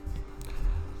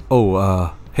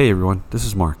Hey everyone, this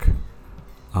is Mark.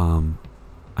 I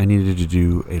needed to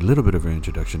do a little bit of an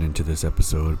introduction into this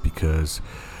episode because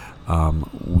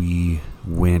we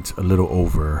went a little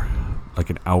over, like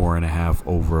an hour and a half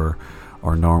over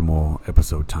our normal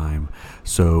episode time.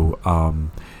 So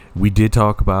we did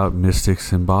talk about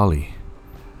mystics in Bali.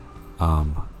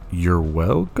 You're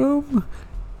welcome.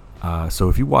 So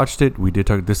if you watched it, we did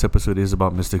talk. This episode is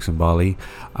about mystics in Bali.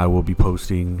 I will be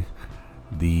posting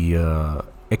the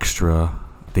extra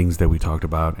things that we talked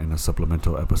about in a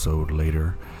supplemental episode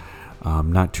later.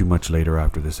 Not too much later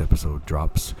after this episode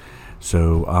drops.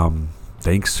 So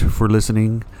thanks for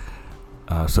listening.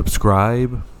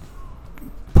 Subscribe,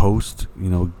 post,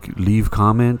 leave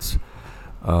comments.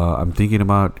 I'm thinking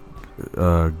about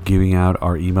giving out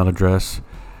our email address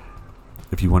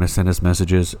if you want to send us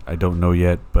messages. I don't know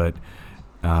yet, but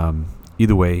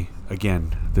either way,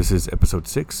 again, this is episode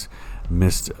 6.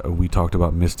 We talked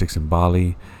about mystics in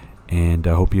Bali, and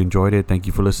I hope you enjoyed it. Thank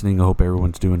you for listening. I hope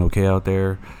everyone's doing okay out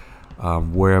there.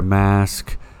 Wear a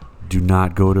mask. Do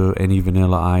not go to any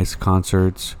Vanilla Ice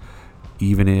concerts,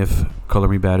 even if Color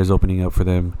Me Bad is opening up for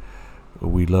them.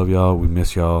 We love y'all. We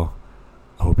miss y'all.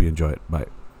 I hope you enjoy it. Bye.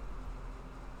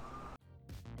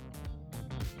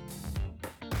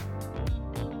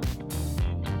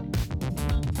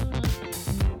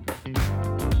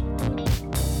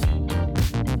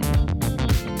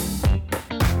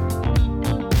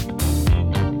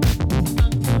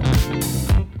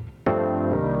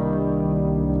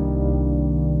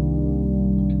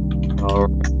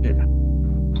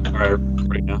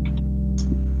 Right now.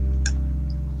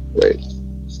 Wait.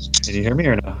 Can you hear me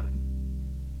or no?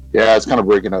 Yeah, it's kind of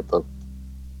breaking up though.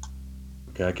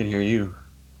 Okay, I can hear you.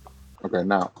 Okay,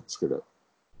 now it's good up.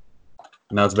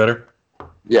 Now it's better?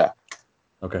 Yeah.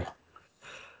 Okay.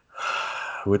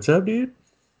 What's up, dude?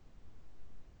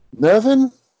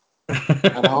 Nothing.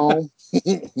 At home.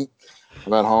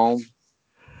 I'm at home.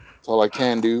 That's all I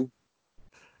can do.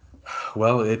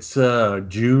 Well, it's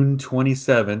June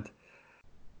 27th.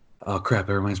 Oh, crap.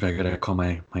 That reminds me. I got to call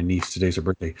my niece. Today's her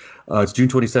birthday. It's June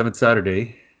 27th,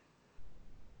 Saturday.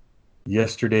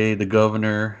 Yesterday, the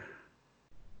governor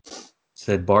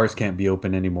said bars can't be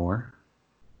open anymore.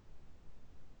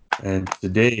 And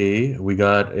today, we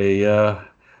got a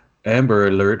Amber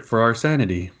Alert for our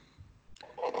sanity.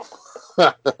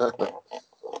 That's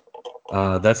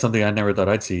something I never thought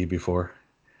I'd see before.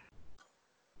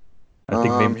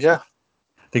 I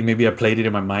think maybe I played it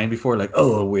in my mind before, like,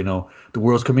 the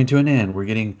world's coming to an end. We're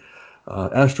getting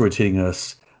asteroids hitting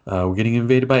us. We're getting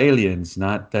invaded by aliens.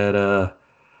 Not that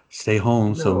stay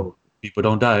home so people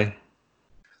don't die.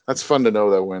 That's fun to know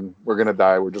that when we're gonna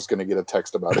die, we're just gonna get a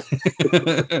text about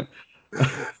it.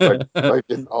 like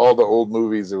in all the old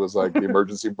movies, it was like the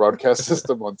emergency broadcast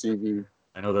system on TV.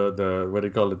 I know the what do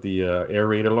you call it? The air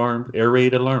raid alarm. Air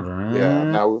raid alarm. Yeah.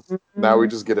 Now we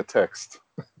just get a text.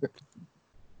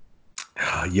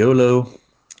 YOLO.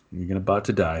 You're about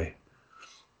to die.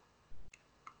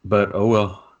 But oh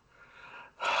well.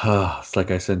 It's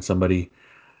like I sent somebody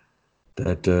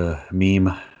that meme.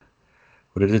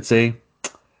 What did it say?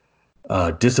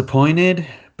 Disappointed,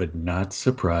 but not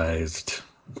surprised.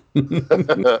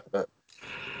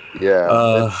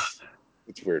 Yeah.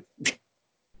 It's weird.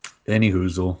 Any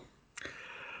hoozle.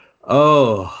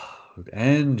 Oh,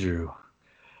 Andrew.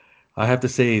 I have to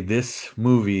say, this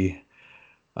movie,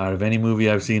 out of any movie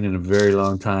I've seen in a very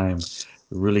long time,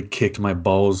 really kicked my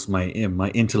balls, my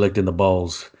intellect in the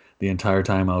balls the entire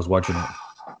time I was watching it.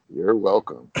 You're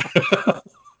welcome.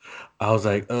 I was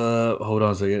like, hold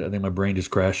on a second. I think my brain just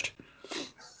crashed.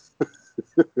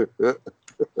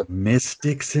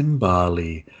 Mystics in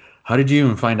Bali. How did you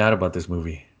even find out about this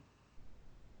movie?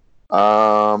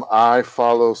 I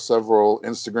follow several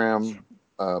Instagram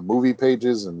movie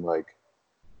pages and like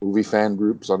movie fan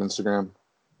groups on Instagram,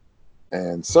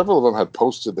 and several of them had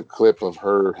posted the clip of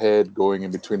her head going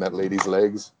in between that lady's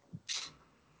legs.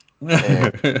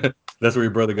 And, that's where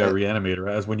your brother got reanimated,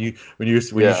 right? When you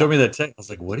showed me that text, I was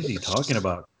like, "What is he talking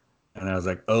about?" And I was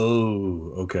like,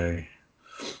 "Oh, okay."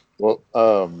 Well,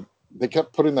 they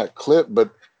kept putting that clip, but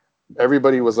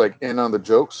everybody was like in on the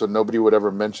joke, so nobody would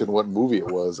ever mention what movie it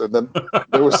was. And then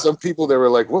there were some people that were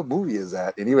like, "What movie is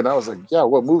that?" And even I was like, "Yeah,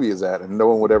 what movie is that?" And no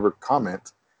one would ever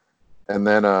comment. And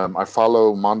then I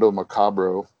follow Mondo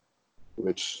Macabro,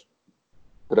 which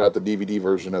put out the DVD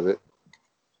version of it.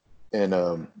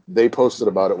 And they posted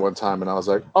about it one time, and I was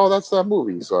like, "Oh, that's that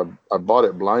movie." So I bought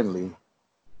it blindly.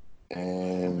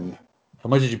 And how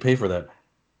much did you pay for that?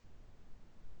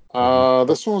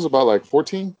 This one was about like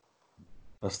 14.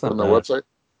 That's not on bad. their website.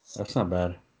 That's not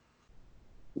bad.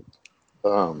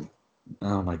 Oh my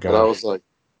But I gosh. was like,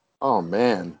 "Oh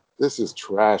man, this is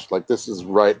trash. Like, this is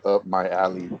right up my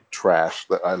alley trash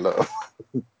that I love.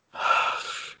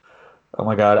 Oh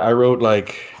my God.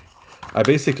 I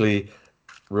basically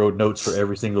wrote notes for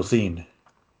every single scene.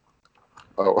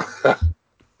 Oh,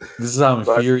 This is how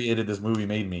but infuriated this movie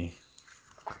made me.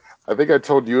 I think I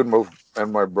told you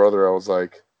and my brother, I was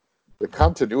like, the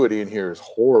continuity in here is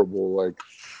horrible. Like,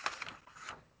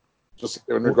 just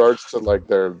in regards to like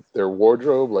their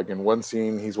wardrobe. Like in one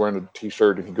scene, he's wearing a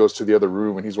t-shirt, and he goes to the other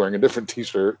room, and he's wearing a different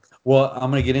t-shirt. Well, I'm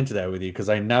gonna get into that with you because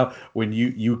I now when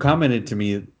you commented to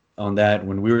me on that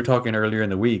when we were talking earlier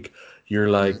in the week, you're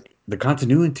Mhm. like the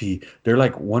continuity. They're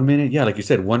like 1 minute, yeah, like you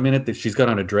said, 1 minute that she's got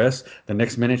on a dress, the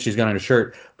next minute she's got on a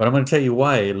shirt. But I'm gonna tell you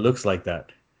why it looks like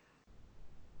that.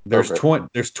 Okay,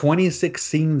 There's 26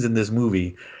 scenes in this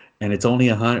movie, and it's only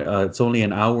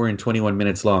an hour and 21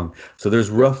 minutes long. So there's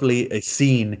yeah, roughly a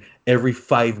scene every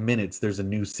 5 minutes. There's a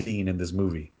new scene in this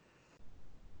movie.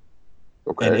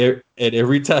 And okay. and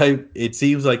every time it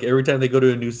seems like every time they go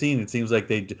to a new scene, it seems like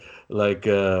like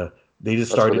they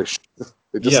just That's where started.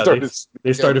 they just Yeah, started they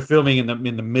again. started filming in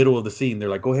the middle of the scene. They're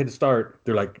like, go ahead and start.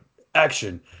 They're like,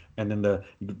 action, and then the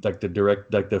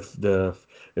direct the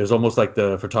it was almost like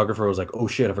the photographer was like, oh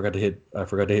shit, I forgot to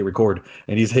hit record,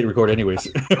 and he's hit record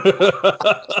anyways.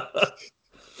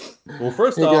 Well,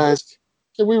 first Hey off, guys,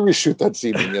 can we reshoot that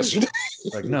scene from yesterday?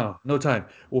 like, no time.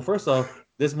 Well, first off,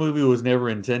 this movie was never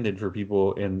intended for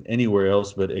people in anywhere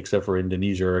else but except for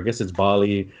Indonesia, or I guess it's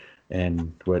Bali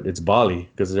and what it's Bali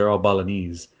because they're all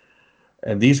Balinese.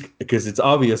 And these because it's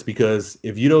obvious because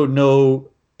if you don't know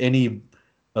any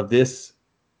of this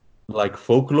like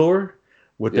folklore,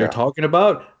 what they're Yeah, talking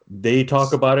about, they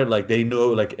talk about it like they know,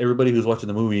 like everybody who's watching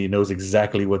the movie knows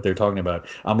exactly what they're talking about.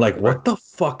 I'm like, right. what the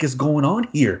fuck is going on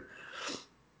here?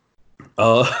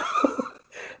 Uh,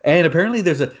 and apparently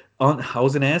there's a on. I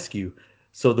was gonna ask you.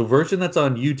 So the version that's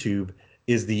on YouTube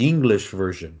is the English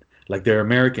version, like they're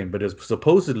American, but it's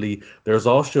supposedly there's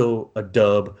also a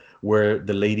dub where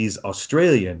the lady's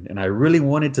Australian, and I really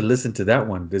wanted to listen to that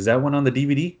one. Is that one on the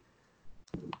DVD?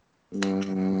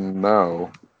 No.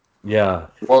 Yeah,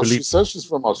 Well, she believe. says she's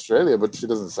from Australia, but she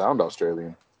doesn't sound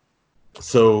Australian.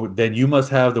 So then you must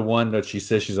have the one that she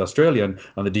says she's Australian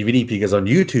on the DVD because on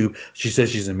YouTube she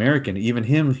says she's American. Even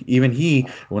he,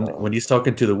 Uh, when he's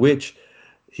talking to the witch,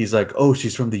 he's like, "Oh,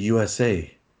 she's from the USA."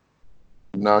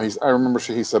 no, I remember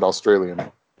he said Australian,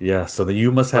 Yeah, so then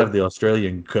you must have but the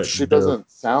Australian she cut dub.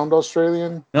 doesn't sound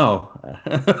Australian. No.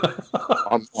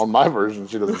 On my version,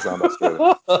 she doesn't sound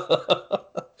Australian.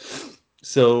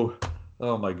 So,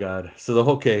 oh my God.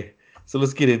 Okay. So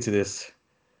let's get into this.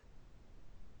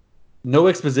 No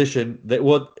exposition.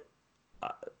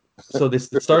 So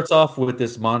this it starts off with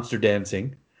this monster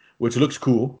dancing, which looks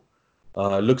cool.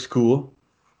 Looks cool.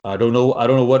 I don't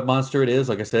know what monster it is.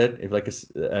 Like I said, if like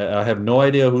I have no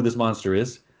idea who this monster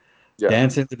is. Yeah,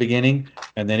 Dance at the beginning,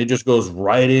 and then it just goes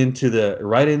right into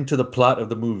the plot of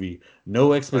the movie. No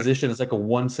right. exposition. It's like a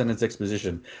one sentence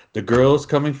exposition. The girl's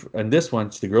coming, and this one,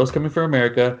 the girl's coming for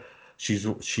America.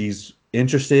 She's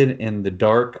interested in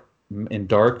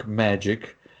dark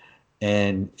magic,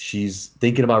 and she's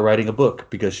thinking about writing a book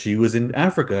because she was in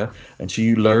Africa and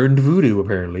she learned voodoo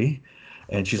apparently.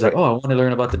 And she's like, Right. "Oh, I want to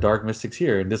learn about the dark mystics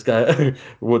here." And this guy,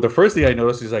 well, the first thing I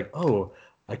noticed, he's like, "Oh,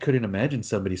 I couldn't imagine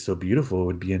somebody so beautiful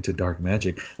would be into dark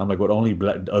magic." I'm like, "What? Only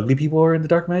ugly people are into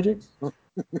dark magic?"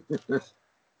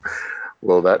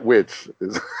 Well, that witch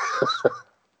is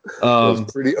was Um,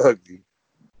 pretty ugly.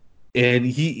 and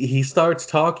he starts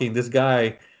talking. This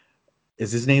guy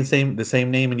is his name the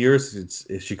same name in yours?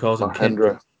 She calls him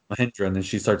Kendra, Mahendra. Mahendra, and then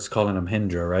she starts calling him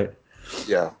Hendra, right?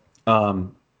 Yeah.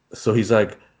 Um, so he's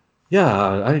like,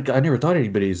 yeah, I never thought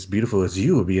anybody as beautiful as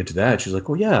you would be into that. She's like,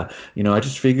 well, yeah, I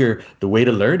just figure the way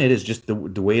to learn it is just the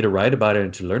way to write about it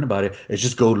and to learn about it is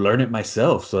just go learn it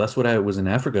myself. So that's what I was in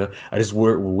Africa. I just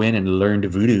went and learned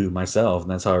voodoo myself, and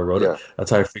that's how I wrote it. Yeah.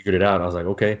 That's how I figured it out. I was like,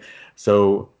 okay,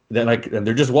 so then and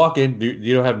they're just walking.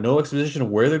 You don't have no exposition of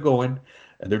where they're going.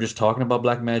 And they're just talking about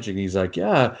black magic. And he's like,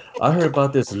 yeah, I heard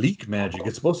about this leak magic.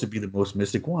 It's supposed to be the most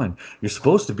mystic one. You're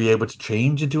supposed to be able to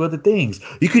change into other things.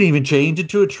 You could even change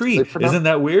into a They tree. pronounce Isn't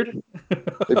that weird?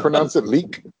 they pronounce it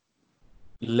leak.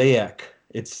 Layak.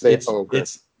 Oh, okay.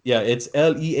 It's yeah, it's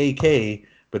Leak,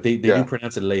 but they do Yeah.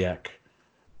 pronounce it Layak.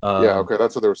 Yeah. Um, Okay.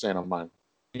 That's what they were saying on mine.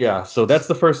 yeah, so that's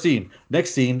the first scene.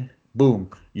 Next scene, boom,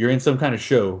 you're in some kind of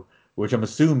show, which I'm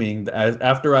assuming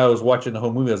after I was watching the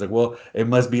whole movie, I was like, well, it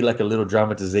must be like a little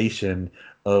dramatization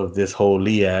of this whole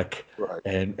Liak. Right.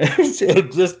 And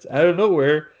it just out of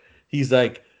nowhere, he's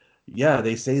like, yeah,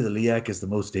 they say the Liak is the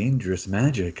most dangerous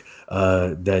magic,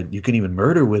 that you can even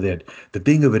murder with it. The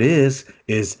thing of it is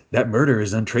that murder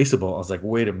is untraceable. I was like,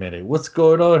 wait a minute, what's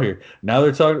going on here? Now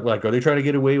they're talking like, are they trying to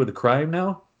get away with the crime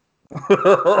now?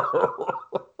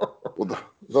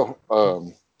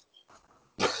 Well,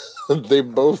 they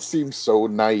both seem so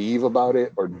naive about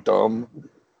it or dumb.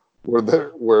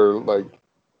 Where like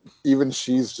even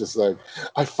she's just like,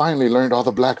 I finally learned all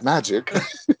the black magic.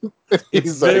 It's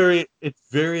he's like,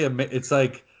 it's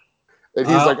like, and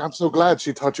he's uh, like, I'm so glad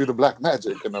she taught you the black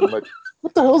magic. And I'm like,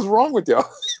 what the hell's wrong with y'all?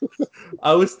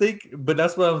 I was thinking, but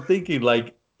that's what I'm thinking.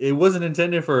 Like, it wasn't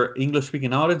intended for English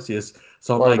speaking audiences.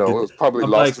 So Well, I know it was probably I'm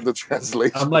lost like, in the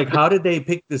translation. I'm like, how did they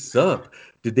pick this up?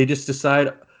 Did they just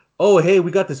decide, oh, hey,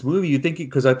 we got this movie? You think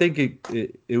because I think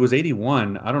it was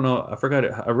 81. I don't know. I forgot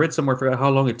it. I read somewhere, forgot how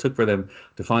long it took for them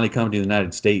to finally come to the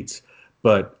United States.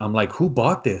 But I'm like, who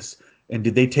bought this? And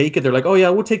did they take it? They're like, oh yeah,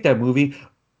 we'll take that movie.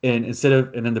 And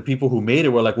and then the people who made it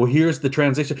were like, well, here's the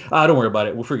translation. Ah, don't worry about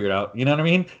it. We'll figure it out. You know what I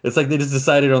mean? It's like they just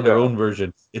decided on their Yeah. own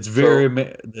version. It's very,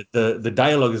 So the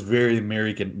dialogue is very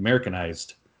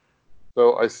Americanized.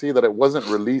 so I see that it wasn't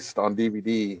released on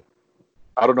DVD.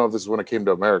 I don't know if this is when it came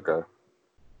to America,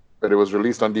 but it was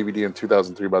released on DVD in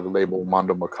 2003 by the label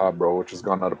Mondo Macabro, which has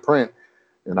gone out of print.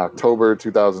 In October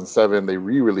 2007, they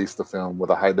re-released the film with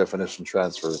a high definition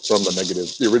transfer from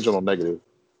the original negative.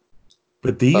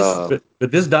 But these, Uh,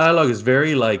 but this dialogue is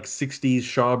very like '60s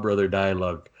Shaw Brother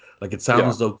dialogue. Like it yeah.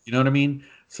 sounds though, you know what I mean?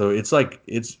 So it's like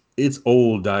it's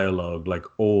old dialogue, like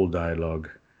old dialogue.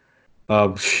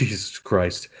 Jesus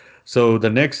Christ. So the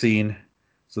next scene,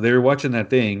 so they were watching that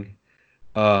thing.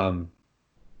 Um,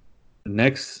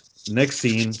 next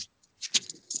scene.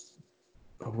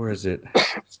 Oh, where is it?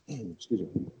 Excuse me.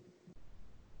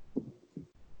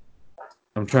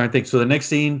 I'm trying to think. So the next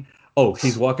scene. Oh,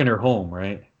 he's walking her home,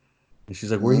 right? And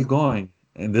she's like, "Where are Mhm. you going?"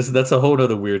 And that's a whole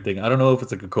other weird thing. I don't know if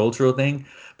it's like a cultural thing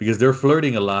because they're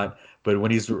flirting a lot, but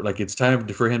when he's like, it's time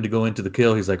for him to go into the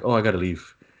kill, he's like, "Oh, I gotta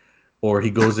leave," or he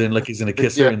goes in like he's gonna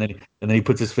kiss her, Yeah, and then he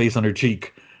puts his face on her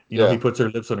cheek. You know, he yeah. puts her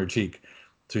lips on her cheek.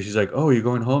 So she's like, "Oh, you're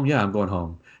going home? Yeah, I'm going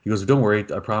home." He goes, "Don't worry,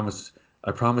 I promise.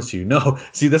 I promise you." No,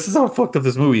 see, this is how fucked up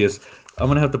this movie is. I'm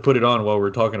gonna have to put it on while we're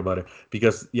talking about it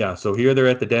because yeah. So here they're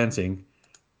at the dancing,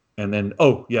 and then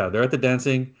oh yeah, they're at the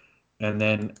dancing, and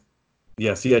then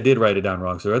yeah, see, I did write it down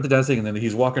wrong. So they're at the dancing, and then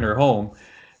he's walking her home,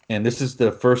 and this is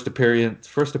the first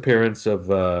appearance of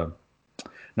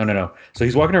no. So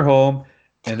he's walking her home,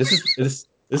 and this is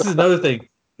another thing.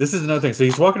 This is another thing. So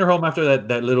he's walking her home after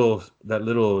that little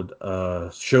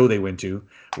show they went to,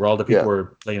 where all the people Yeah. were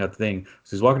playing at the thing.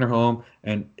 So he's walking her home,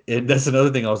 and that's another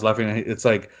thing I was laughing at. It's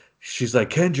like she's like,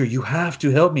 Kendra, you have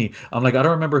to help me. I'm like, I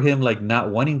don't remember him like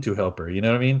not wanting to help her. You know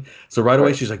what I mean? So right away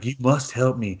Right. she's like, you must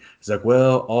help me. He's like,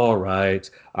 well, all right,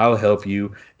 I'll help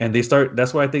you. And they start.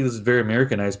 That's why I think this is very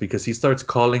Americanized because he starts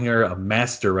calling her a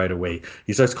master right away.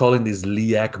 He starts calling these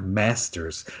Liak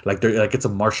masters like they're like it's a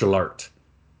martial art.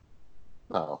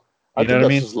 No, I You know think what I that's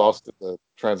mean? just lost in the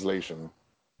translation.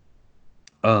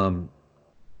 Um,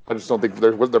 I just don't think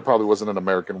there probably wasn't an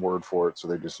American word for it, so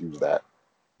they just used that.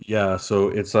 yeah. So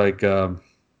it's like so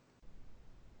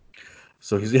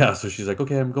he's yeah. So she's like,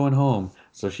 okay, I'm going home.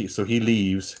 So he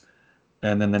leaves,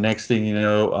 and then the next thing you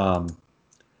know,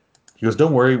 he goes,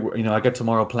 don't worry, I got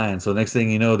tomorrow planned. So the next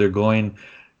thing you know, they're going.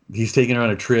 He's taking her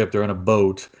on a trip. They're on a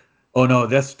boat. Oh no,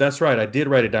 that's right. I did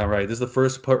write it down right. This is the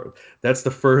first part. That's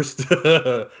the first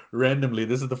randomly.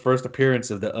 This is the first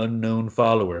appearance of the unknown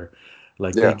follower.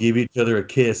 Like they Yeah, give each other a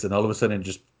kiss, and all of a sudden it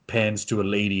just pans to a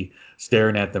lady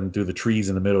staring at them through the trees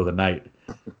in the middle of the night.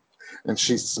 and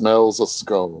she smells a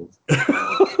skull.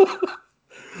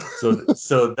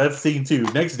 So that's scene two.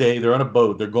 Next day, they're on a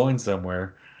boat. They're going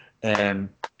somewhere, and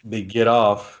they get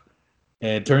off.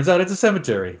 And it turns out it's a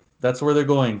cemetery. That's where they're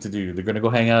going to do. They're gonna go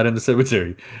hang out in the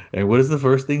cemetery. And what is the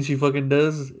first thing she fucking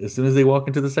does as soon as they walk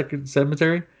into the second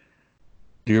cemetery?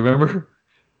 Do you remember?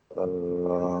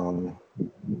 Um,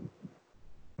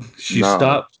 She no,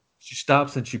 stops. She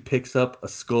stops and she picks up a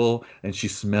skull and she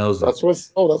smells it. that's what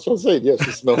I said. Yeah,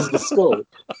 she smells the skull.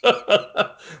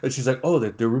 And she's like, "Oh,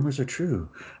 the rumors are true.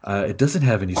 It doesn't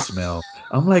have any smell."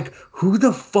 I'm like, "Who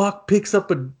the fuck picks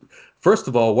up a?" First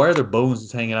of all, why are there bones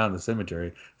just hanging out in the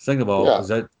cemetery? Second of all, Yeah, is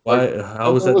that like, why? How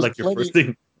and is that like your first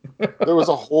thing? there was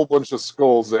a whole bunch of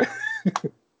skulls there,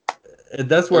 And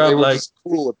that's where and they I'm were like, just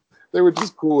cool. They were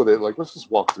just cool with it. Like, let's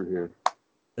just walk through here.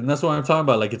 and that's what I'm talking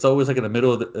about. Like, it's always like in the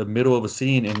middle of a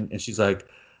scene, and she's like,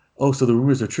 "Oh, so the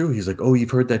rumors are true." He's like, "Oh,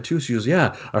 you've heard that too." She goes,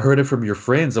 "Yeah, I heard it from your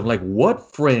friends." I'm like,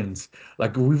 "What friends?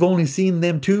 Like, we've only seen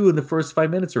them two in the first 5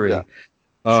 minutes Yeah, already."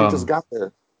 she just Um, got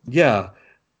there. yeah,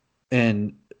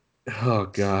 and oh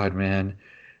god, man.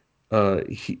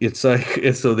 it's like,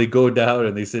 and so they go down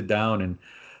and they sit down, and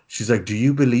she's like, "Do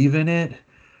you believe in it?"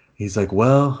 He's like,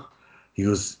 "Well," he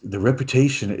goes, "the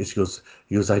reputation is,"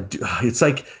 he goes, "I do." It's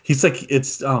like, he's like,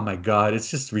 it's, oh my God, it's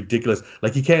just ridiculous.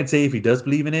 Like, he can't say if he does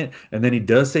believe in it, and then he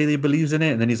does say that he believes in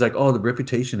it, and then he's like, "Oh, the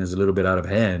reputation is a little bit out of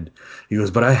hand." He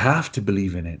goes, "But I have to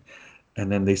believe in it." And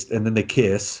then they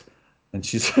kiss, and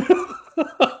she's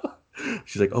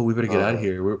she's like, "Oh, we better get out of Uh,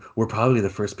 here. We're probably the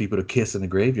first people to kiss in the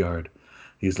graveyard."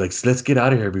 He's like, "Let's get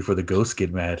out of here before the ghosts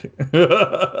get mad."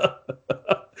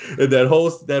 And that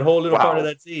whole little part of wow.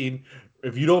 that scene,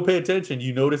 if you don't pay attention,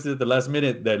 you notice it at the last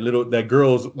minute, that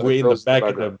girl's The way in the girls in the back of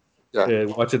background. them, Yeah.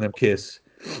 watching them kiss.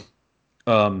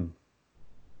 Um,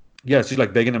 yeah, she's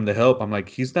like begging him to help. I'm like,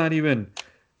 he's not even.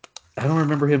 I don't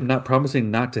remember him not promising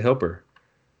not to help her.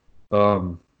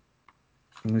 Um,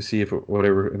 Let me see if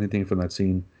whatever anything from that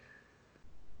scene.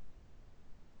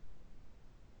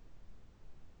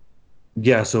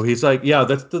 Yeah, so he's like, yeah,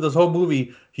 that's this whole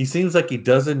movie. He seems like he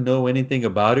doesn't know anything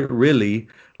about it really.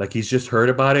 Like, he's just heard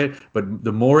about it. But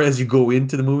the more as you go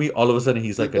into the movie, all of a sudden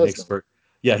he's He like an does know. expert.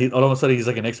 Yeah, he all of a sudden he's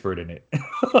like an expert in it. Yeah.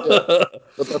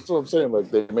 But that's what I'm saying. Like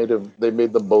they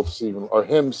made them both seem, or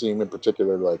him seem in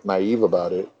particular, like naive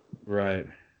about it. Right.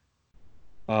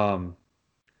 Um,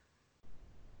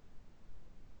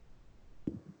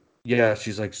 yeah,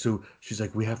 she's like,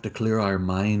 we have to clear our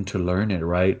mind to learn it,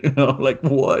 right? I'm like,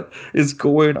 what is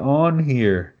going on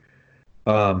here?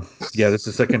 Yeah, this is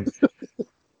the second.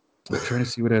 I'm trying to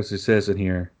see what else it says in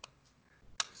here.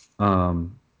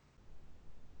 Um,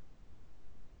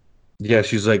 yeah,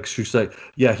 she's like,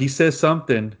 yeah, he says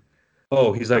something.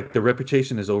 Oh, he's like, the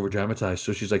reputation is over dramatized.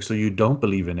 So she's like, so you don't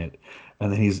believe in it?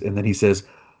 And then he says,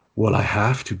 well, I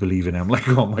have to believe in it. I'm like,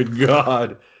 oh my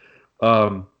God.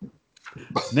 Um,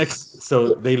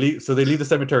 so they leave the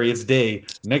cemetery. It's day.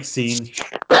 Next scene.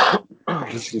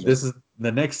 Excuse me. This is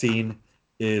the next scene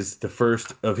is the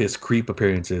first of his creep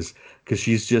appearances because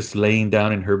she's just laying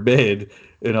down in her bed,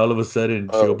 and Oh, all of a sudden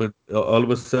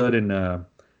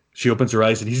she opens her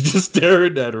eyes and he's just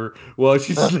staring at her while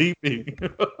she's sleeping.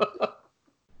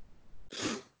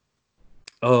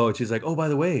 Oh, and she's like, oh, by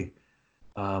the way,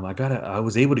 I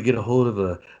was able to get a hold of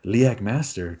a Liak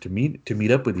master to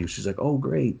meet up with you. She's like, oh,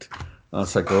 great. I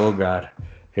was like, oh God,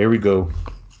 here we go.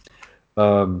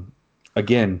 Um,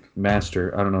 Again,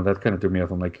 master. I don't know. That kind of threw me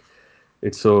off. I'm like,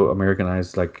 it's so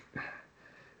Americanized, like,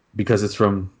 because it's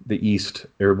from the East.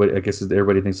 Everybody, I guess,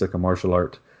 everybody thinks like a martial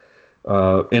art.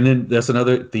 And then that's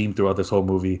another theme throughout this whole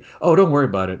movie. Oh, don't worry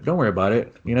about it. Don't worry about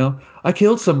it. I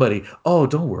killed somebody. Oh,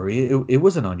 don't worry. It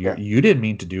wasn't on you. yeah. You didn't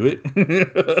mean to do it.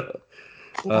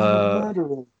 But I'm a uh,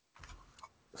 murderer.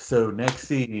 so next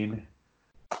scene,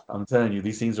 I'm telling you,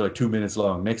 these scenes are like 2 minutes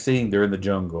long. Next scene, they're in the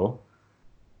jungle.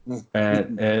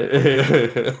 And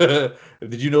did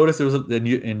you notice there was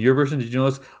in your version? Did you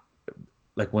notice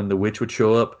like when the witch would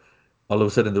show up, all of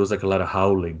a sudden there was like a lot of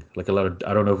howling, like a lot of,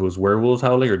 I don't know if it was werewolves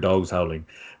howling or dogs howling,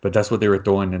 but that's what they were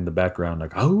throwing in the background,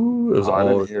 like, oh, it was Oh, I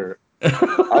didn't all. hear it.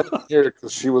 I didn't hear it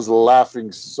because she was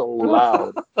laughing so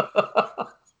loud.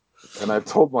 And I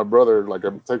told my brother, like I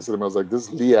texted him, I was like, this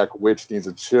Liak witch needs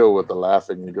to chill with the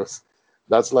laughing. He goes,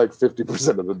 that's like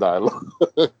 50% of the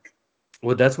dialogue.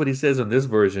 Well, that's what he says in this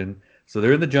version. So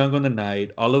they're in the jungle in the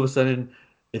night. All of a sudden,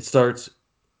 it starts.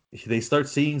 They start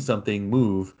seeing something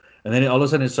move, and then all of a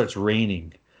sudden it starts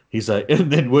raining. He's like,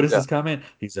 and then what is Yeah. his comment?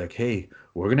 He's like, "Hey,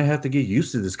 we're gonna have to get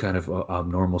used to this kind of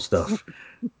abnormal stuff."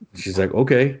 She's like,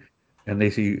 "Okay," and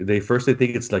they think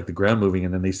it's like the ground moving,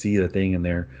 and then they see the thing in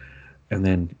there, and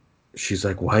then she's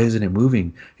like, "Why isn't it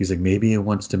moving?" He's like, "Maybe it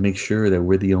wants to make sure that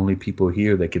we're the only people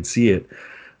here that can see it."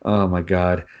 Oh my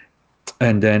God.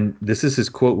 And then this is his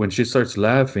quote when she starts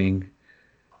laughing.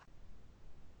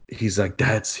 He's like,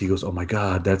 he goes, oh my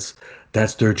God, that's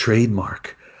their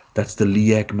trademark. That's the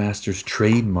Liak Masters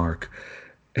trademark.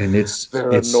 And They're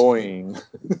annoying.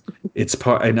 it's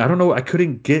part, and I don't know, I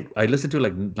listened to it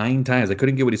like 9 times. I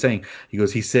couldn't get what he's saying.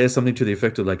 He says something to the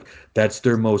effect of like, that's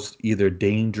their most either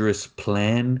dangerous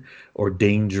plan or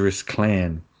dangerous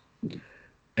clan.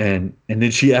 And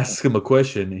then she asks him a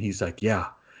question and he's like, yeah.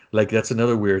 Like, that's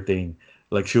another weird thing.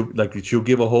 She'll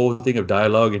give a whole thing of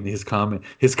dialogue, and his comment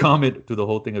through the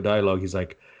whole thing of dialogue, he's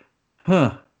like,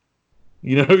 huh.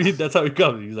 What I mean? That's how he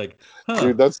comes. He's like, huh.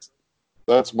 Dude,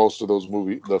 that's most of those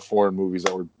the foreign movies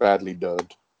that were badly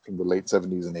dubbed from the late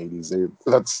 70s and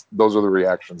 80s. Those are the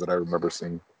reactions that I remember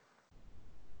seeing.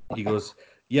 He goes,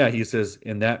 yeah, he says,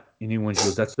 and when she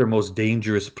goes, that's their most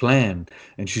dangerous plan.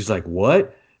 And she's like,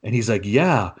 what? And he's like,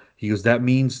 yeah. He goes, that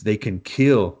means they can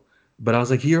kill. But I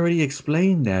was like, he already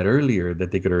explained that earlier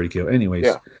that they could already kill. Anyways,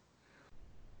 Yeah.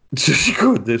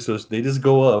 so they just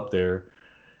go up there,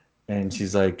 And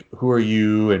she's like, "Who are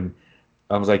you?" And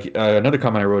I was like, another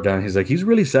comment I wrote down. He's like, he's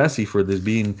really sassy for this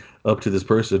being up to this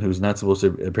person who's not supposed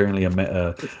to apparently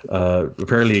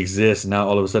exist. Now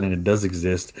all of a sudden it does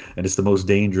exist, and it's the most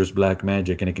dangerous black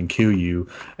magic, and it can kill you,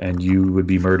 and you would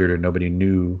be murdered, and nobody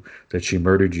knew that she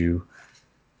murdered you.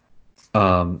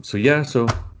 So yeah, so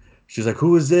she's like,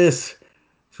 "Who is this?"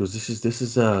 She goes, "This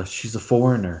is she's a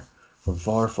foreigner from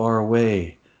far, far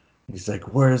away." He's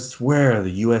like, where?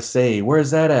 The USA?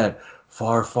 Where's that at?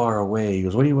 Far, far away. He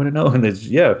goes, "What do you want to know?" And it's,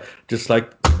 yeah, just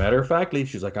like matter of factly,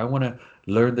 she's like, "I want to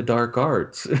learn the dark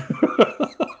arts."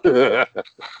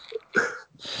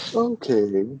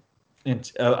 Okay.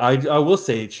 And I will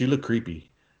say she looked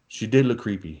creepy. She did look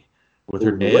creepy with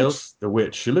her Who, the witch? nails. The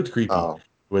witch, she looked creepy Oh,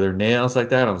 with her nails like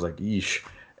that. I was like, yeesh.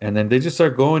 And then they just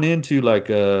start going into like,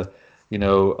 oh,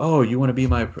 you want to be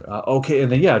my okay? And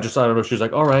then yeah, just I don't know. She was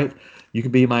like, "All right, you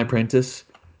can be my apprentice."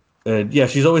 And yeah,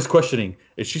 she's always questioning.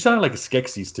 She sounded like a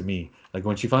Skeksis to me. Like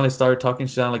when she finally started talking,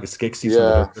 she sounded like a Skeksis from the yeah,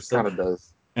 Dark kind stuff of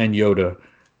does. and Yoda.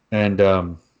 And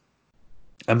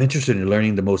I'm interested in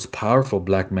learning the most powerful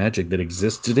black magic that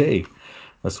exists today.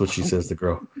 That's what she says, the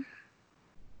girl.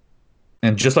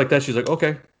 And just like that, she's like,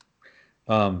 okay.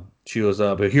 She goes,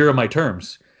 but here are my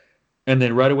terms. And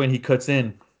then right away he cuts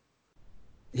in.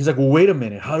 He's like, well, wait a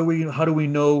minute. How do we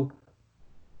know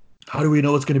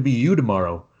it's going to be you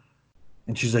tomorrow?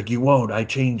 And she's like, you won't. I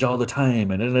change all the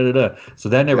time. And da, da, da, da. So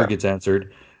that never Yeah, gets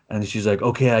answered. And she's like,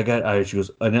 okay, she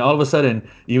goes, and then all of a sudden,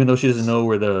 even though she doesn't know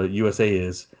where the USA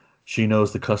is, she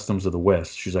knows the customs of the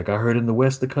West. She's like, I heard in the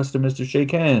West the custom is to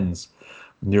shake hands.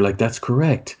 And you're like, that's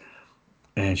correct.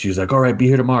 And she's like, all right, be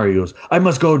here tomorrow. He goes, I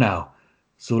must go now.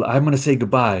 So I'm going to say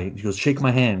goodbye. She goes, shake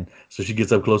my hand. So she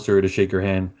gets up close to her to shake her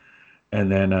hand.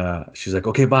 And then she's like,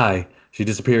 okay, bye. She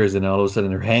disappears. And all of a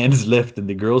sudden, her hand is left in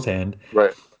the girl's hand.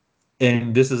 right.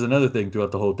 And this is another thing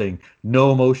throughout the whole thing.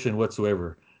 No emotion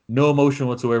whatsoever. No emotion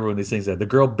whatsoever when these things that the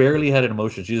girl barely had an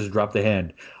emotion. She just dropped the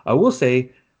hand. I will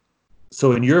say,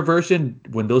 so in your version,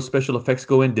 when those special effects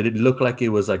go in, did it look like it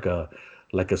was like a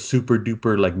super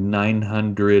duper like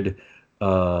 900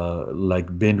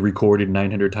 like been recorded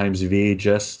 900 times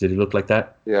VHS? Did it look like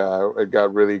that? Yeah, it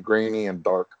got really grainy and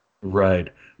dark. Right.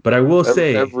 But I will Every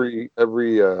say,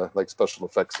 every like special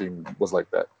effects scene was like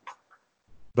that.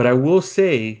 but I will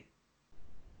say,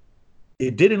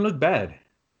 it didn't look bad.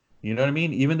 You know what I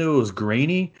mean? Even though it was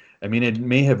grainy, I mean, it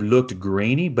may have looked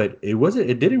grainy, but it wasn't.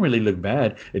 It didn't really look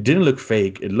bad. It didn't look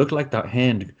fake. It looked like the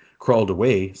hand crawled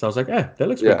away. So I was like, that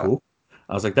looks pretty Yeah, cool.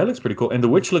 I was like, that looks pretty cool. And the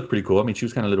witch looked pretty cool. I mean, she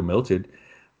was kind of a little melted.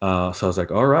 So I was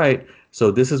like, all right.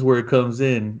 So this is where it comes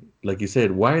in. Like you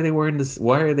said, why are they wearing this?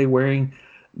 Why are they wearing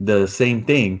the same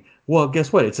thing? Well,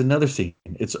 guess what? It's another scene.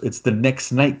 It's the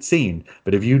next night scene.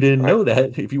 But if you didn't right. know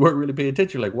that, if you weren't really paying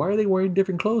attention, like, why are they wearing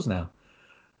different clothes now?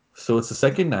 So it's the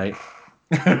second night.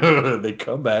 They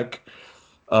come back,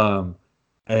 um,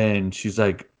 and she's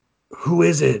like, "Who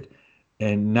is it?"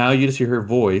 And now you just hear her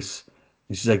voice,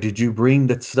 and she's like, "Did you bring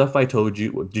the stuff I told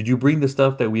you? Did you bring the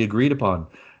stuff that we agreed upon?"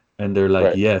 And they're like,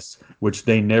 Right. "Yes," which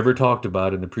they never talked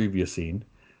about in the previous scene.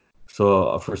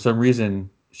 So for some reason,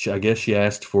 I guess she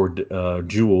asked for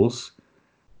jewels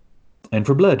and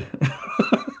for blood.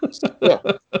 Yeah.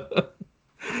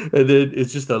 And then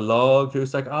it's just a long.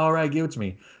 It's like, all right, give it to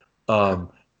me. Um,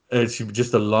 it's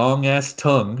just a long ass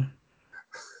tongue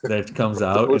that comes The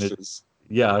out, and it, bushes.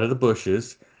 yeah, out of the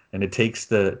bushes, and it takes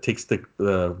the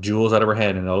jewels out of her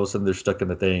hand, and all of a sudden they're stuck in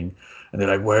the thing, and they're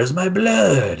like, "Where's my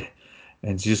blood?"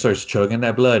 And she just starts chugging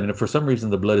that blood, and for some reason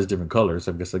the blood is different colors.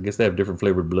 I guess they have different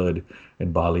flavored blood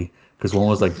in Bali because one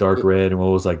was like dark red and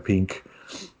one was like pink.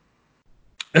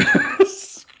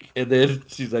 And then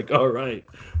she's like, "All right,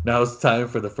 now it's time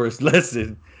for the first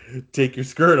lesson. Take your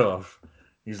skirt off."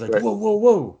 He's like, Right. "Whoa, whoa,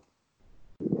 whoa!"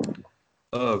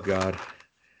 Oh God.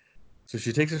 So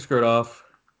she takes her skirt off.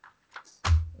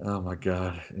 Oh my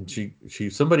God. And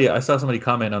somebody, I saw somebody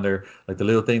comment on there, like the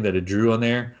little thing that it drew on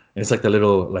there. And it's like a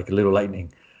little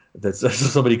lightning. That's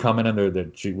somebody comment on there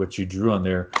that what she drew on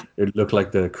there. It looked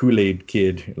like the Kool-Aid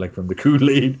kid, like from the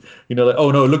Kool-Aid, like, oh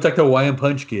no, it looked like the Hawaiian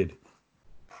Punch kid.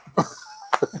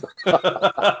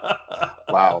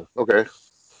 Wow. Okay.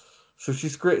 So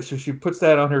she's great. So she puts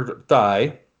that on her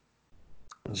thigh.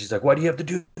 And she's like, why do you have to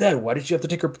do that? Why did she have to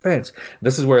take her pants?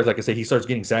 This is where, like I say, he starts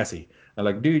getting sassy. I'm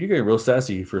like, dude, you're getting real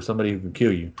sassy for somebody who can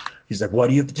kill you. He's like, why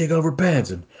do you have to take off her pants?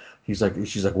 And she's like,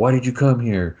 why did you come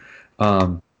here?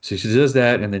 So she does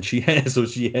that, and then she hands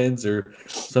her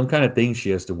some kind of thing she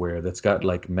has to wear that's got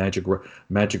like magic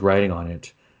writing on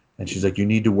it. And she's like, you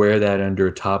need to wear that under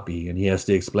a topi. And he has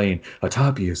to explain, a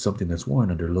topi is something that's worn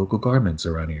under local garments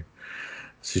around here.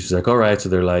 So she's like, all right. So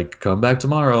they're like, come back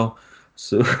tomorrow.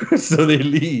 So so they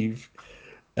leave,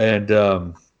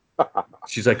 and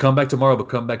she's like, "Come back tomorrow, but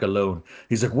come back alone."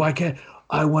 He's like, "Why can't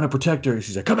I want to protect her?"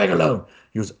 She's like, "Come back alone."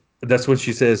 He goes, "That's when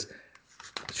she says,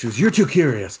 she goes, you're too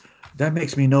curious. That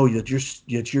makes me know that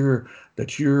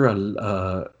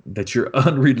you're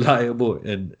unreliable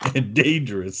and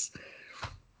dangerous."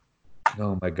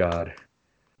 Oh my God!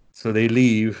 So they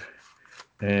leave,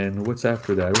 and what's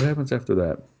after that? What happens after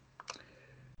that?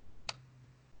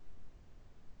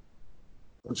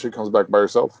 And she comes back by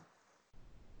herself.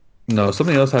 No,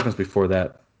 something else happens before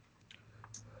that.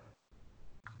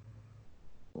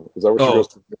 Is that where she Oh, goes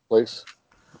to the place?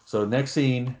 so the next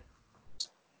scene,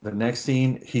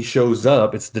 he shows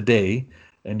up. It's the day,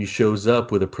 and he shows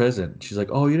up with a present. She's like,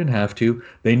 "Oh, you didn't have to."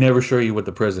 They never show you what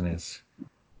the present is.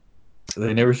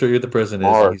 They never show you what the present is,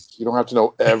 and Mark, you don't have to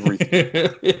know everything.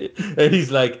 and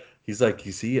he's like, "You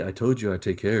see, I told you I'd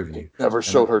take care of you." Never And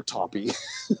showed her Toppy.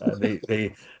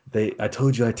 I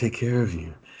told you I'd take care of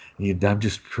you. I'm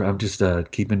just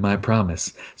keeping my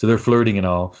promise. So they're flirting and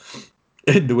all.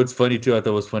 And what's funny too, I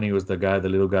thought was funny was the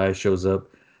little guy shows up.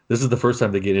 This is the first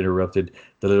time they get interrupted.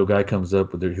 The little guy comes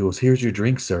up with he goes, "Here's your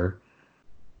drink, sir."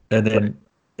 And then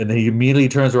he immediately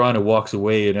turns around and walks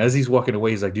away. And as he's walking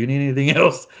away, he's like, "Do you need anything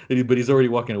else?" But he's already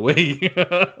walking away.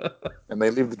 And they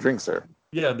leave the drinks there.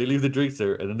 Yeah, they leave the drinks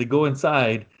there, and then they go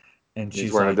inside, and He's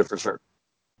she's wearing like, a different shirt.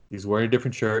 he's wearing a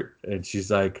different shirt, and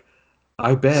she's like,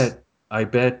 I bet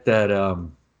that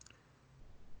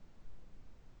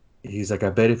he's like, I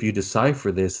bet if you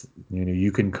decipher this,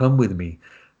 you can come with me.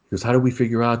 He goes, how do we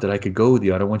figure out that I could go with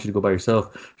you? I don't want you to go by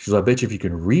yourself. She goes, I bet you if you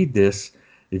can read this,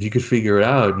 if you could figure it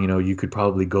out, you could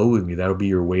probably go with me. That'll be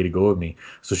your way to go with me.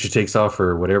 So she takes off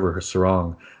her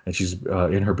sarong, and she's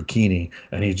in her bikini,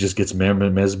 and he just gets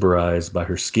mesmerized by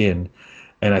her skin.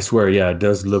 And I swear, yeah, it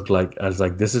does look like, I was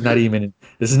like, this is not even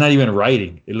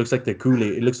writing. It looks like the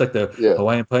Kool-Aid. It looks like the Yeah,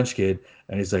 Hawaiian Punch Kid.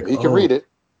 And he's like, he can oh, read it.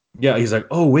 yeah. He's like,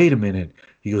 oh, wait a minute.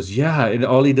 He goes, yeah. And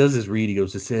all he does is read. He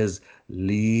goes, it says,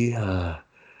 Liak.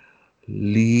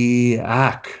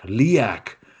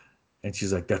 And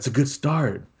she's like, that's a good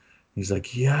start. He's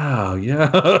like, yeah, yeah.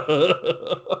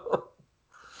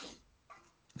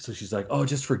 So she's like, oh,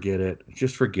 just forget it.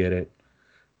 Just forget it.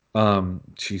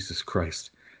 Jesus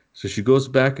Christ. So she goes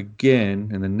back again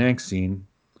in the next scene.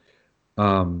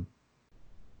 Um,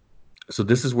 so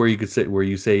this is where you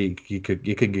say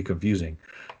it can get confusing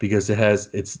because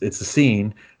it's a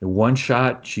scene. In one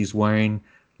shot, she's wearing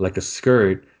like a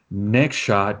skirt. Next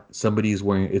shot,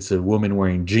 it's a woman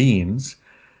wearing jeans.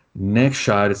 Next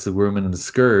shot, it's the woman in the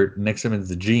skirt. Next time, it's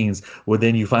the jeans. Well,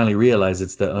 then you finally realize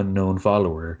it's the unknown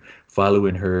follower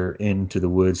following her into the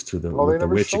woods Well, they with the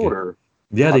never witch showed again. her.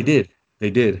 Yeah, they did. They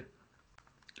did.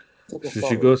 Like a So she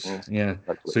follower. goes, Oh, yeah.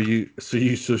 exactly.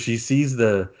 So she sees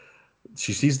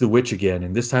the witch again,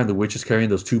 and this time the witch is carrying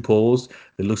those two poles.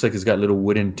 It looks like it's got little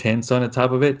wooden tents on the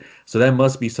top of it. So that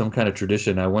must be some kind of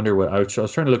tradition. I wonder I was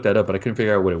trying to look that up, but I couldn't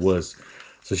figure out what it was.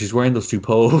 So she's wearing those two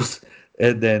poles,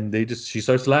 and then she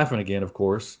starts laughing again, of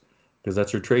course, because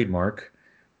that's her trademark.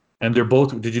 And they're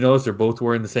both. Did you notice they're both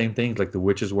wearing the same things? Like the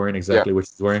witch is wearing Yeah. exactly what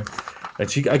she's wearing,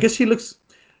 and I guess she looks.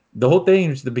 The whole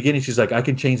thing, the beginning, she's like, I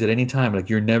can change at any time. Like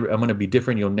I'm gonna be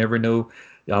different. You'll never know.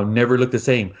 I'll never look the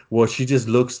same. Well, she just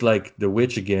looks like the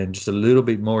witch again, just a little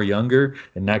bit more younger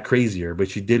and not crazier. But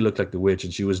she did look like the witch,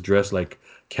 and she was dressed like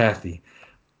Kathy.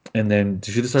 And then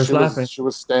she just starts laughing. She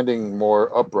was standing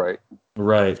more upright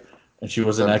Right. And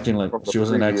than from the she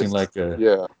wasn't acting previous. like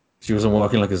Yeah. she wasn't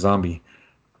walking like a zombie.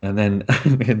 And then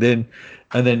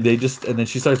and then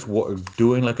she starts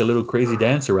doing like a little crazy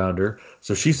dance around her.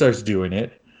 So she starts doing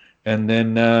it, and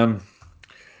then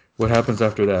what happens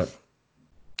after that?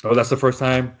 Oh, that's the first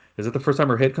time. Is it the first time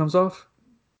her head comes off?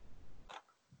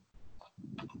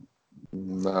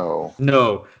 No.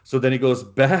 No. So then he goes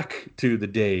back to the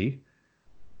day,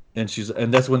 and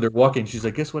that's when they're walking. She's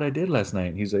like, "Guess what I did last night?"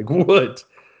 And he's like, "What?"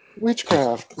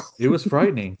 Witchcraft. It was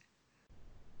frightening.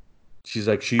 She's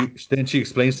like, then she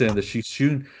explains to him that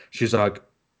she's like,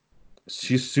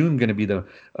 she's soon going to be the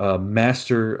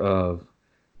master of.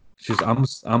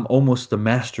 I'm almost the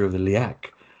master of the Liak,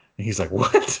 and he's like,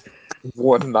 what?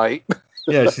 One night.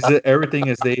 Yeah, she said everything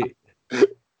as they.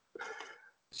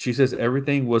 She says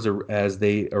everything was as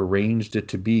they arranged it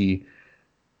to be.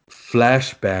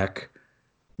 Flashback.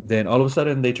 Then all of a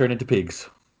sudden they turn into pigs.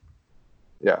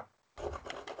 Yeah.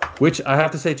 Which I have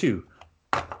to say too,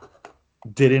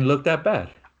 didn't look that bad.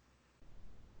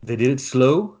 They did it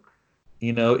slow.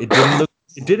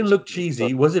 It didn't look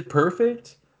cheesy. Was it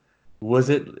perfect? Was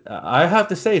it? I have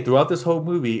to say, throughout this whole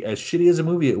movie, as shitty as a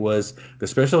movie it was, the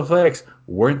special effects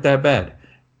weren't that bad.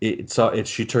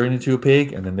 She turned into a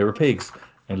pig, and then there were pigs,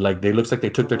 and like they looks like they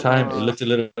took their time. It looked a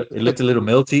little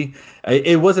melty.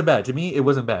 It wasn't bad to me. It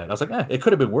wasn't bad. I was like, it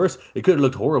could have been worse. It could have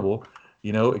looked horrible.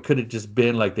 You know, it could have just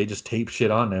been like they just taped shit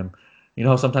on them. You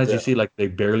know, sometimes you see like they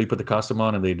barely put the costume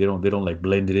on and they don't like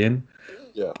blend it in.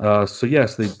 Yeah. So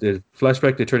yes, the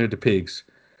flashback they turn into pigs.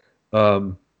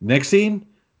 Next scene,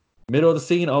 middle of the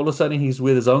scene, all of a sudden he's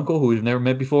with his uncle who we've never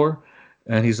met before,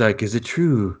 and he's like, "Is it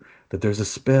true that there's a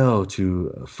spell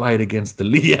to fight against the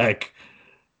Liak?"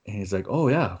 And he's like, "Oh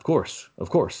yeah, of course, of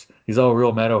course." He's all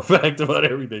real matter of fact about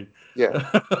everything. Yeah.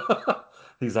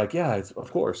 He's like, "Yeah, it's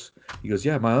of course." He goes,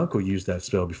 "Yeah, my uncle used that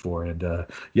spell before, and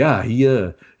yeah, he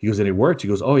goes, and it worked." He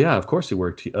goes, "Oh yeah, of course it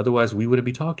worked. Otherwise, we wouldn't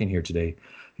be talking here today."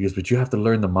 He goes, "But you have to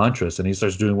learn the mantras," and he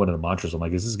starts doing one of the mantras. I'm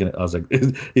like, "Is this gonna?" I was like,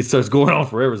 "It starts going on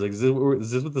forever." It's like,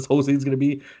 is this what this whole scene's gonna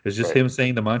be? It's just him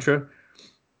saying the mantra."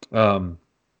 Um.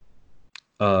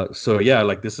 So yeah,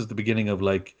 like this is the beginning of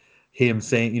like him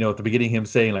saying, at the beginning, him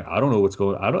saying like, "I don't know what's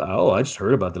going. I don't. Oh, I just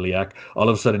heard about the Liak." All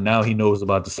of a sudden, now he knows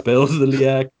about the spells of the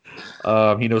Liak.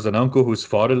 He knows an uncle who's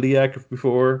fought a Liak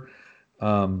before.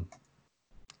 Um.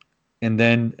 And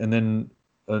then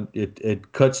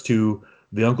it cuts to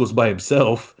the uncle's by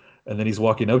himself, and then he's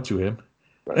walking up to him,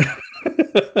 Right.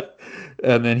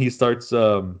 and then he starts.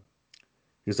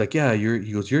 He's like, "Yeah,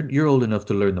 He goes, "You're old enough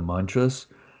to learn the mantras."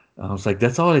 I was like,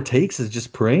 "That's all it takes is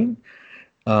just praying."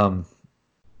 Um,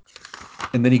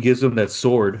 and then he gives him that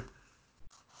sword,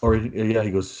 or yeah,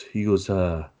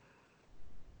 the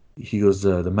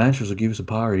mantras will give you some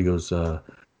power. He goes,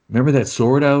 remember that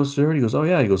sword I was there? He goes, oh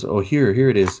yeah. He goes, oh here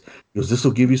it is. He goes, this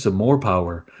will give you some more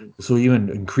power. This will even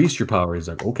increase your power. He's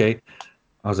like, okay.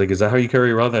 I was like, is that how you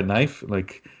carry around that knife?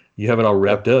 Like you have it all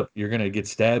wrapped up. You're gonna get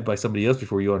stabbed by somebody else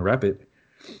before you unwrap it.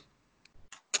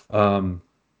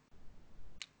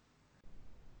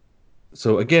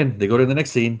 So again, they go to the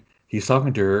next scene. He's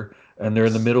talking to her, and they're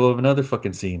in the middle of another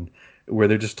fucking scene where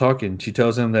they're just talking. She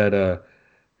tells him that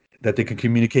they can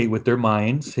communicate with their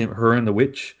minds, her and the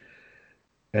witch.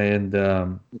 And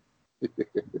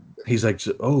he's like,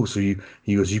 oh, so he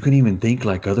goes, you can even think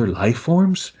like other life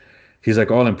forms? He's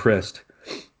like all impressed.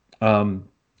 And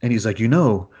he's like,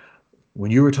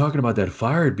 when you were talking about that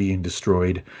fire being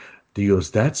destroyed, he goes,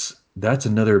 that's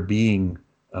another being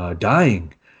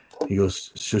dying. He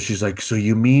goes, so she's like, so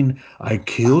you mean I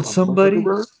killed somebody?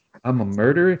 I'm a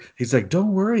murderer? He's like,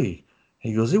 don't worry.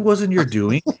 He goes, it wasn't your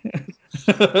doing.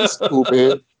 It's cool,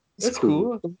 man. It's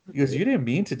cool. He goes, you didn't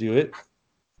mean to do it.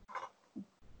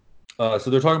 So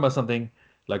they're talking about something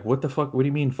like, what the fuck? What do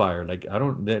you mean fire? Like, I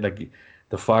don't, like,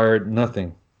 the fire,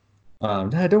 nothing. Nah,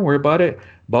 don't worry about it.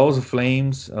 Balls of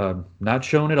flames, not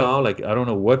shown at all. Like, I don't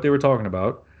know what they were talking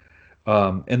about.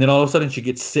 And then all of a sudden she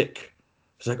gets sick.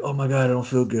 She's like, oh my God, I don't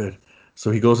feel good.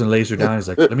 So he goes and lays her down. He's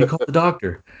like, let me call the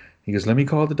doctor. He goes, let me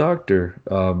call the doctor.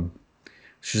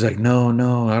 She's like, no,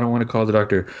 I don't want to call the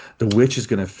doctor. The witch is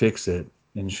gonna fix it.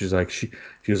 And she's like, she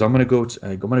goes, I'm gonna go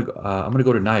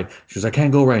tonight. She goes, I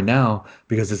can't go right now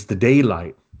because it's the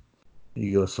daylight.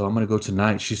 He goes, so I'm gonna go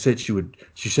tonight. She said she would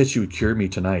cure me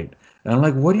tonight. And I'm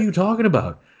like, what are you talking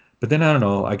about? But then I don't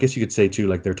know. I guess you could say too,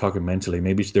 like they're talking mentally.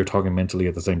 Maybe they're talking mentally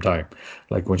at the same time.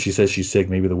 Like when she says she's sick,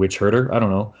 maybe the witch hurt her. I don't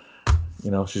know.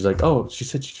 She's like, oh, she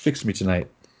said she'd fix me tonight.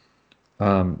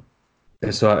 And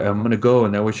so I'm gonna go,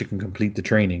 and that way she can complete the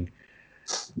training.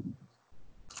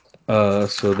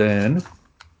 So then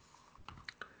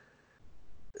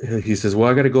he says, well,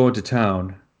 I got to go into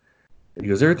town. He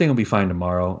goes, everything will be fine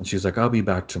tomorrow. And she's like, I'll be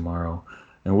back tomorrow.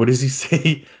 And what does he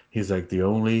say? He's like, the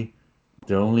only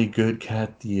good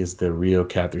Kathy is the real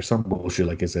Kathy, or some bullshit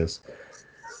like it says.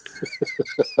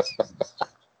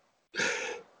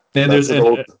 And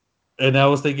I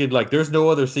was thinking, like, there's no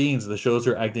other scenes that shows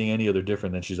her acting any other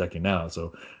different than she's acting now.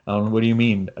 So, what do you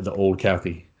mean, the old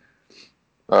Kathy?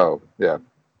 Oh, yeah.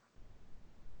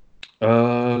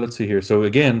 Let's see here. So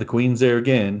again, the queen's there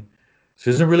again. She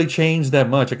doesn't really change that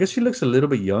much. I guess she looks a little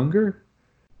bit younger.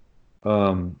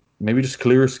 Maybe just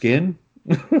clearer skin.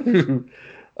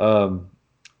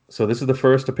 So this is the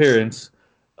first appearance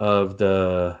of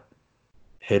the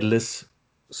headless.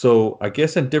 So I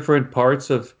guess in different parts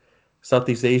of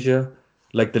Southeast Asia,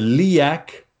 like the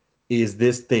Liak is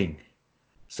this thing.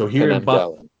 So here in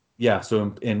Bali,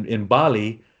 so in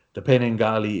Bali, the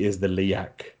Penanggali is the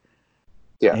Liak.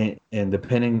 Yeah. And the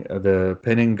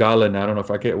Penanggalan, I don't know if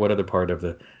I get what other part of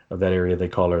that area they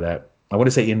call her that. I want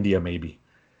to say India maybe.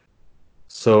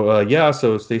 So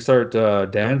so they start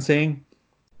dancing,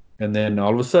 and then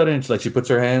all of a sudden, it's like she puts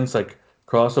her hands like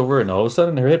crossover, and all of a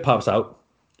sudden her head pops out.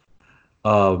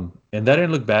 And that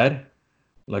didn't look bad,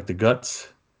 like the guts.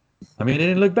 I mean, it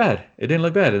didn't look bad. And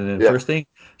then first thing,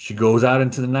 she goes out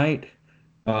into the night.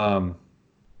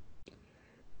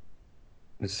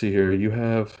 let's see here. You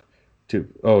have to.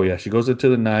 Oh yeah, she goes into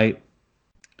the night.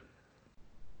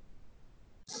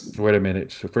 Wait a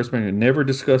minute. So first man, never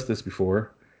discussed this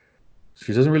before.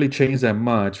 She doesn't really change that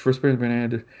much. First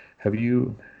man, have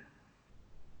you?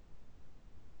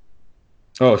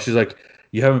 Oh, she's like,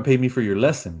 you haven't paid me for your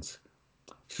lessons.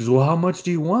 She's, well, how much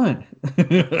do you want?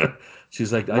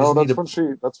 She's like, I No, just need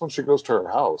that's a. when she goes to her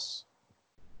house.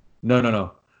 No, no,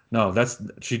 no, no. That's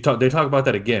she talk. They talk about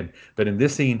that again, but in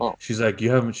this scene, Oh, she's like, you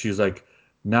haven't. She's like,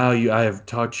 now I have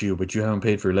taught you, but you haven't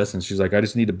paid for your lessons. She's like, I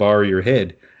just need to borrow your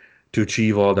head to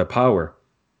achieve all that power.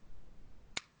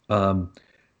 Um,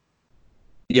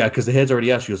 yeah, because the head's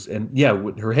already out. She goes, and yeah,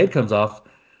 her head comes off,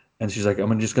 and she's like,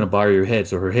 I'm just gonna borrow your head.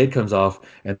 So her head comes off,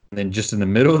 and then just in the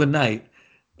middle of the night,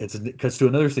 it cuts to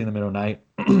another scene in the middle of the night,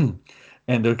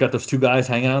 and they've got those two guys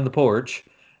hanging out on the porch,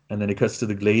 and then it cuts to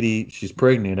the lady. She's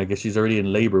pregnant. I guess she's already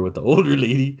in labor with the older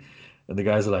lady, and the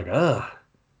guys are like,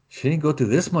 she didn't go through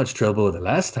this much trouble the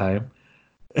last time.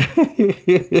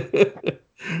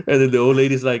 And then the old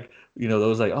lady's like,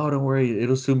 those like, oh, don't worry,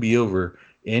 it'll soon be over.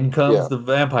 In comes yeah. the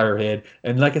vampire head,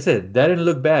 and like I said, that didn't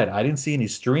look bad. I didn't see any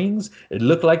strings. It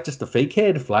looked like just a fake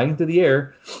head flying through the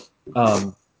air.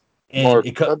 Um, and Mark,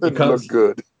 that it didn't look comes.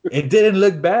 good. It didn't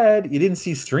look bad. You didn't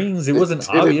see strings. It It wasn't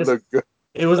didn't obvious. look good.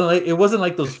 It wasn't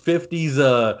like those 50s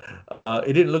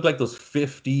it didn't look like those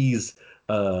 50s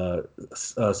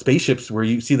spaceships where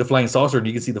you see the flying saucer and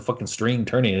you can see the fucking string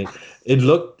turning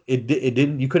it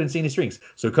didn't you couldn't see any strings.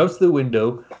 So it comes to the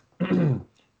window.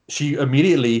 She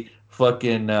immediately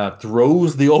fucking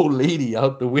throws the old lady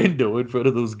out the window in front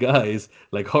of those guys,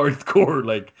 like hardcore,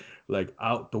 like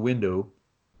out the window.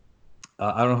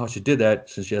 I don't know how she did that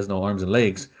since she has no arms and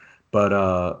legs,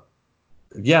 but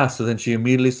yeah, so then she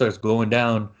immediately starts going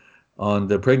down on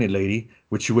the pregnant lady,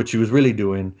 which what she was really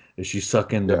doing is she's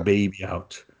sucking the Yeah. baby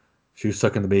out. She was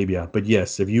sucking the baby out. But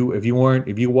yes, if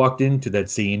you walked into that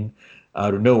scene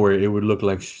out of nowhere, it would look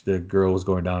like the girl was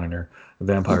going down on her. The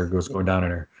vampire girl was going down on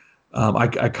her. I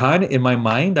kind of in my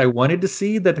mind I wanted to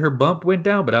see that her bump went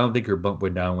down, but I don't think her bump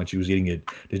went down when she was eating it.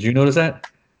 Did you notice that?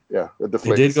 Yeah. It It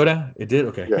did deflates. go down. It did.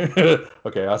 Okay. Yeah.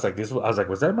 Okay. I was like this. I was like,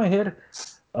 was that in my head?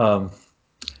 Um,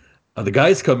 the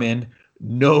guys come in,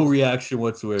 no reaction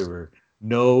whatsoever.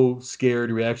 No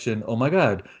scared reaction. Oh my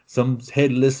God, some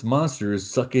headless monster is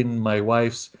sucking my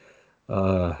wife's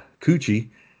coochie.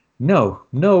 No,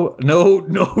 no, no,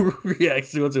 no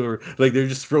reaction whatsoever. Like they're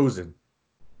just frozen.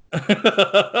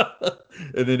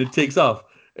 And then it takes off.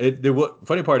 What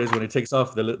funny part is when it takes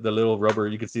off, the little rubber,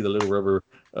 you can see the little rubber,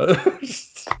 the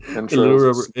little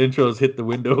rubber Intros. intros hit the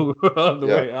window on the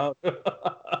Yeah. way out.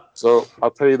 So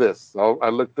I'll tell you this. I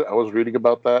was reading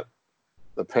about that,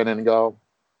 the pen and gal.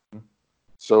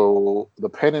 So the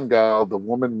pen and gal, the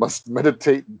woman must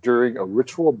meditate during a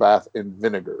ritual bath in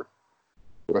vinegar,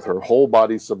 with her whole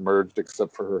body submerged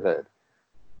except for her head.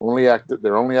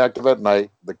 They're only active at night.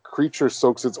 The creature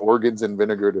soaks its organs in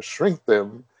vinegar to shrink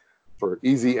them for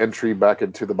easy entry back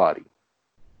into the body.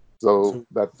 So So,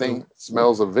 that so, thing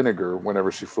smells of vinegar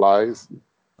whenever she flies.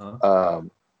 uh,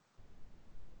 Um,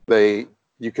 they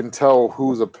You can tell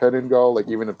who's a Penningal, like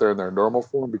even if they're in their normal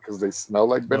form, because they smell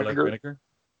like smell like vinegar. vinegar.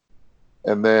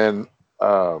 And then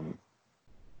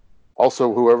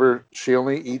also whoever she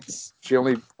only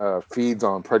feeds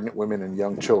on pregnant women and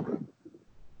young children.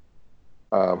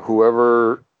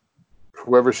 Whoever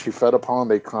she fed upon,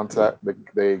 they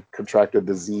contract a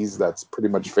disease that's pretty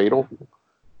much fatal.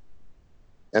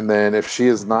 And then if she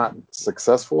is not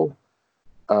successful,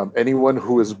 anyone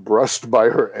who is brushed by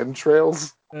her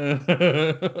entrails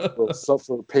will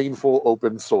suffer painful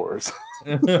open sores.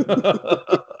 I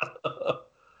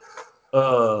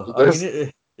mean, there's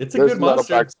it's a there's good a lot of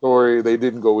monster. backstory they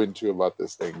didn't go into about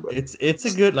this thing, but It's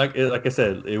a good like I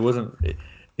said, it wasn't.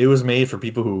 It was made for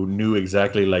people who knew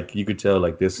exactly, like you could tell,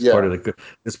 like yeah,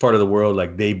 this part of the world,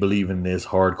 like they believe in this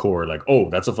hardcore. Like, oh,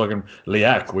 that's a fucking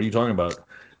Leak. What are you talking about?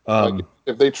 like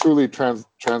if they truly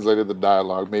translated the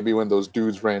dialogue, maybe when those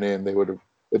dudes ran in, they would have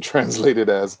it translated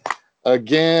as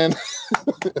again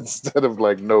instead of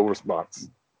like no response.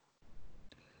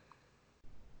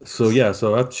 So yeah,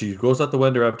 so after she goes out the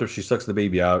window after she sucks the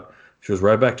baby out, she goes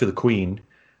right back to the queen.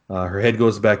 Her head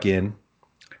goes back in,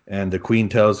 and the queen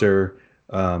tells her,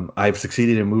 "I've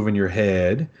succeeded in moving your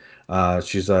head."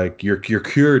 She's like, "You're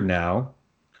cured now.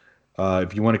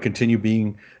 If you want to continue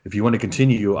being, if you want to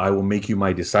continue, I will make you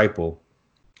my disciple."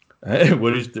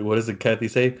 What does the Kathy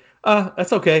say?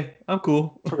 That's okay. I'm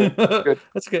cool. Okay, good.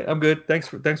 That's okay. I'm good. Thanks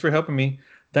for helping me.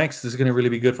 Thanks. This is gonna really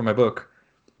be good for my book.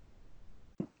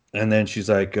 And then she's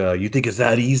like, "You think it's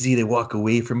that easy to walk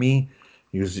away from me?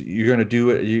 You're gonna do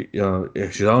it.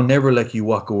 She says, I'll never let you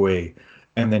walk away.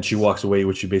 And then she walks away,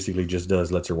 which she basically just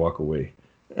does, lets her walk away.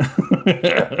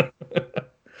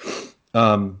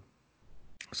 um,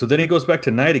 so then he goes back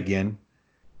to night again.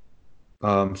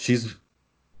 She's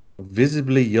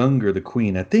visibly younger, the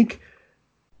queen. I think.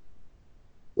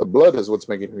 The blood is what's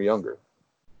making her younger.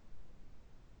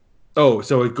 Oh,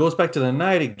 so it goes back to the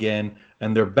night again,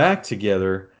 and they're back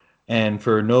together, and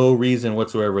for no reason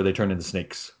whatsoever, they turn into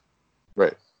snakes.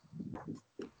 Right.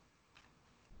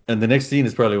 And the next scene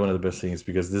is probably one of the best scenes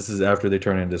because this is after they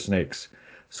turn into snakes.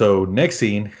 So next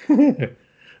scene,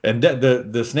 and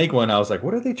the snake one, I was like,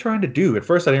 what are they trying to do? At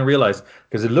first, I didn't realize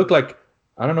because it looked like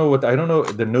I don't know.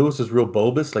 The nose is real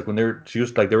bulbous, like when they were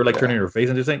like turning her face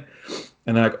into a snake,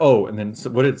 and they're like, oh, and then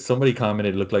what did somebody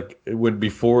commented? It looked like it would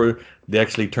before they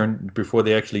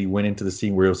actually went into the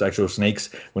scene where it was actual snakes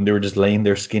when they were just laying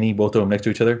there skinny, both of them next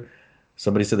to each other.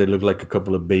 Somebody said they looked like a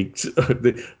couple of baked.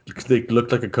 they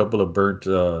looked like a couple of burnt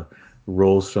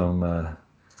rolls from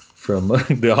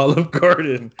the Olive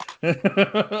Garden.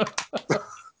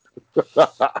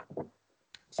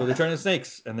 So they turn into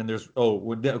snakes, and then there's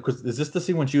because is this the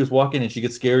scene when she was walking and she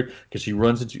gets scared because she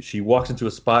walks into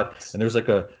a spot and there's like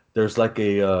a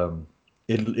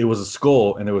it was a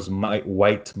skull and there was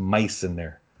white mice in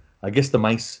there. I guess the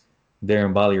mice there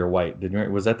in Bali are white.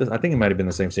 Was that this? I think it might have been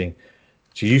the same scene.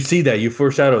 So you see that, you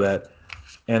foreshadow that,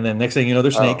 and then next thing you know,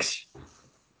 there's snakes,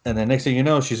 and then next thing you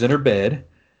know, she's in her bed,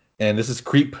 and this is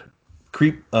creep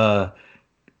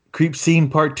scene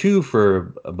part 2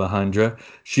 for Bahandra.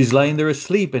 She's lying there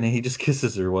asleep, and he just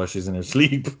kisses her while she's in her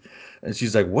sleep, and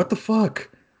she's like, "What the fuck?"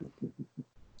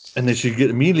 And then she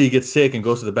immediately gets sick and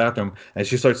goes to the bathroom, and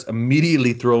she starts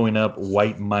immediately throwing up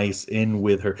white mice in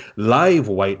with her live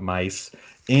white mice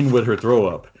in with her throw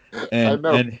up,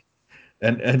 and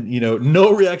and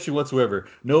no reaction whatsoever.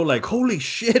 No, like, holy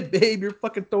shit, babe, you're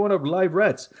fucking throwing up live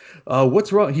rats.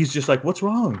 What's wrong? He's just like, what's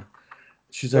wrong?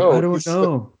 She's like, I don't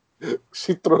know.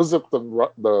 She throws up the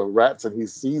rats and he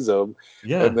sees them.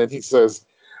 Yeah. And then he says,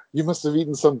 you must have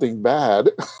eaten something bad.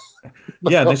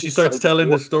 Yeah, and then she starts telling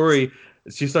the story.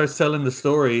 She starts telling the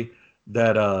story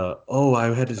that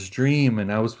I had this dream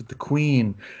and I was with the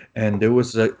queen and there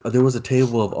was a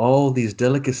table of all these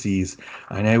delicacies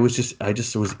and I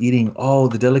just was eating all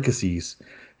the delicacies.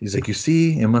 He's like, you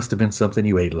see, it must have been something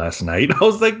you ate last night. I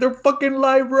was like, they're fucking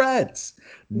live rats.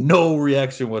 No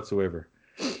reaction whatsoever.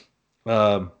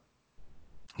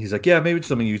 He's like, yeah, maybe it's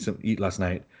something you eat last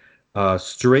night.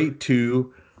 Straight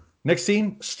to next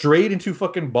scene, straight into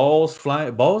fucking balls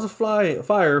of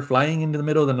fire flying into the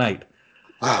middle of the night.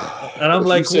 And I'm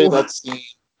like, if you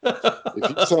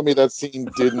tell me that scene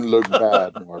didn't look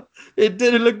bad, Mark. It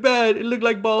didn't look bad. It looked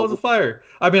like balls of fire.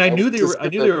 I mean, I knew they were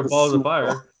balls of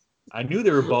fire. I knew they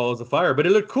were balls of fire, but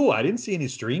it looked cool. I didn't see any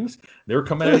strings. They were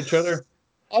coming at each other.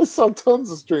 I saw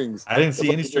tons of strings. I didn't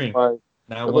see any string.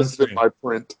 Not one string. My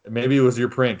print. Maybe it was your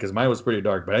print because mine was pretty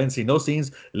dark, but I didn't see no scenes.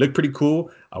 It looked pretty cool.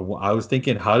 I was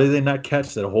thinking, how did they not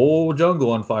catch that whole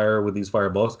jungle on fire with these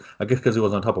fireballs? I guess because it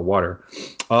was on top of water.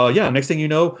 Yeah. Next thing you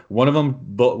know, one of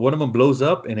them blows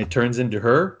up and it turns into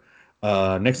her.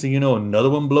 Next thing you know, another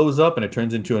one blows up and it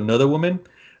turns into another woman.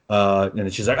 And then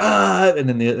she's like, and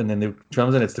then the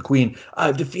comes in. It's the queen.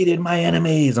 I've defeated my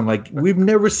enemies. I'm like, we've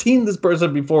never seen this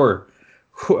person before.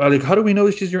 Like, how do we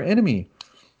know she's your enemy?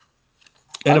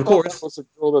 And of course, that was a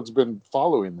girl that's been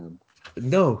following them.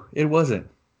 No, it wasn't.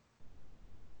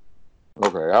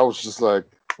 Okay, I was just like,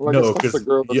 no, because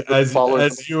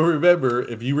as you remember,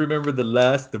 if you remember the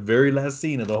very last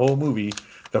scene of the whole movie,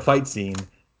 the fight scene.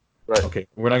 Right. Okay,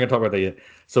 we're not gonna talk about that yet.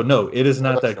 So no, it is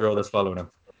not that girl that's following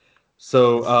him.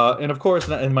 So and of course,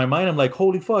 in my mind, I'm like,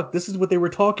 holy fuck, this is what they were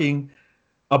talking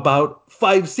about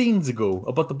 5 scenes ago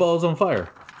about the balls on fire.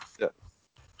 Yeah.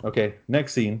 Okay,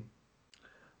 next scene.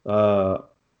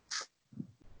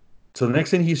 So the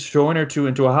next thing he's showing her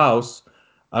into a house.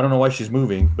 I don't know why she's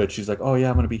moving, but she's like, oh yeah,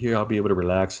 I'm going to be here. I'll be able to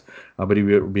relax. I'll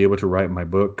be able to write my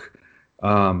book.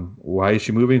 Why is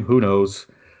she moving? Who knows?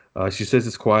 She says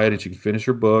it's quiet and she can finish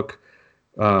her book.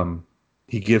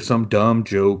 He gives some dumb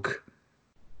joke.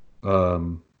 They're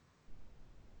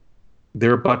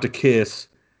about to kiss.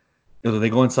 They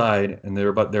go inside and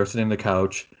they're sitting on the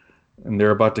couch and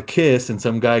they're about to kiss and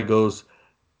some guy goes,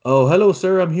 oh, hello,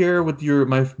 sir. I'm here with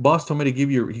my boss told me to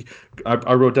give you.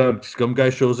 I wrote down. Some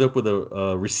guy shows up with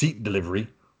a receipt delivery.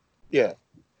 Yeah.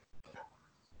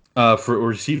 For a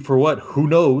receipt for what? Who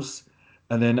knows?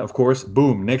 And then, of course,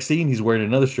 boom. Next scene, he's wearing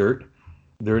another shirt.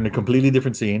 They're in a completely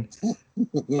different scene.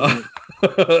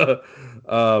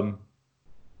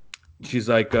 She's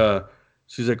like,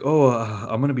 oh,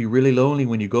 I'm gonna be really lonely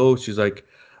when you go. She's like,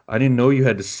 I didn't know you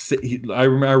had to say. I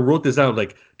remember I wrote this out.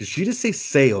 Like, did she just say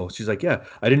sail? She's like, yeah.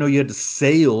 I didn't know you had to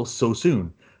sail so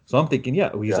soon. So I'm thinking,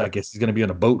 yeah. I guess he's gonna be on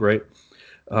a boat, right?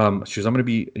 She goes, I'm gonna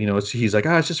be, he's like,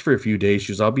 it's just for a few days.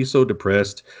 She goes, I'll be so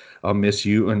depressed. I'll miss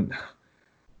you. And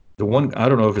the one, I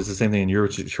don't know if it's the same thing in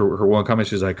yours. Her one comment,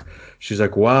 she's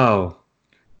like, wow,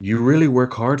 you really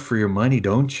work hard for your money,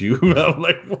 don't you? I'm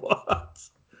like, what?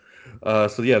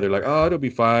 So yeah, they're like, oh, it'll be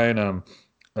fine.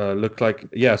 Looked like,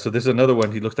 yeah. So this is another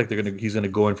one. He looks like he's gonna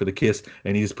go in for the kiss,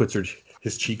 and he just puts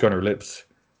his cheek on her lips.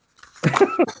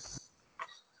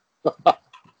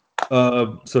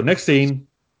 So next scene,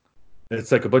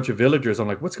 it's like a bunch of villagers. I'm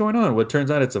like, what's going on? Well, it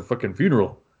turns out it's a fucking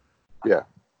funeral. Yeah.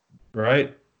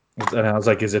 Right. And I was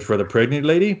like, is it for the pregnant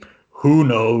lady? Who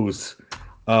knows?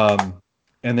 And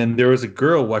then there was a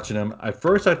girl watching him. At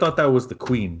first, I thought that was the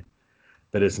queen,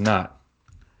 but it's not.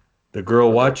 The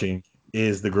girl watching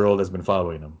is the girl that's been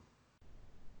following him.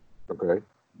 Okay.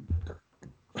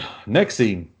 Next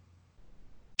scene.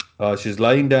 She's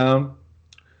lying down,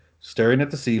 staring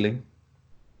at the ceiling.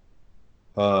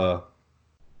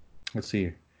 Let's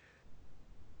see.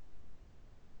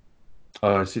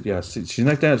 She's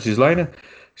like that.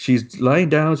 She's lying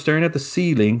down, staring at the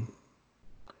ceiling.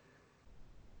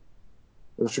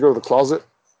 Does she go to the closet?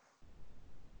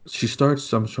 She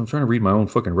starts. I'm trying to read my own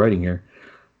fucking writing here.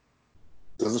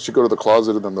 Doesn't she go to the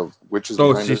closet and then the witch is So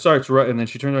behind she her? starts writing, and then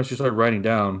she turns around. She starts writing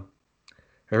down.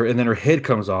 And then her head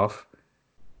comes off.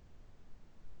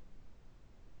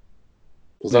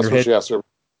 Because that's when she asked her.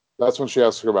 That's when she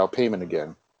asked her about payment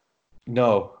again.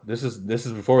 No, this is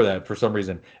before that for some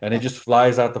reason, and it just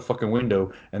flies out the fucking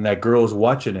window, and that girl's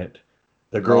watching it.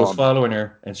 The girl's following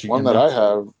her, and I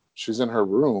have, she's in her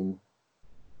room,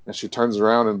 and she turns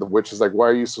around, and the witch is like, "Why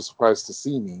are you so surprised to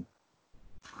see me?"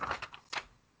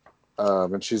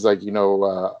 And she's like,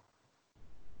 "You're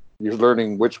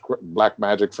learning black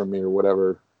magic from me or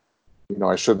whatever.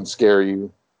 I shouldn't scare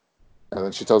you." And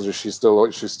then she tells her she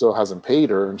still hasn't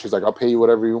paid her, and she's like, "I'll pay you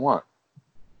whatever you want."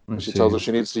 And she tells her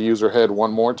she needs to use her head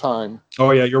one more time.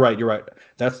 Oh yeah, you're right. You're right.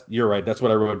 That's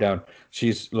what I wrote down.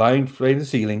 She's lying in the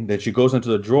ceiling. Then she goes into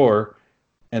the drawer,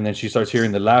 and then she starts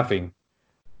hearing the laughing.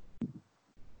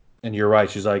 And you're right.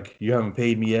 She's like, "You haven't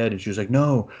paid me yet." And she was like,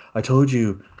 "No, I told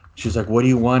you." She's like, "What do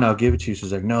you want? I'll give it to you."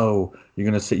 She's like, "No, you're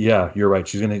gonna say, yeah, you're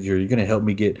right. You're gonna help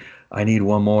me get. I need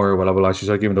one more." Blah blah blah. She's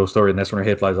like giving those stories, and that's when her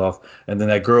head flies off. And then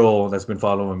that girl that's been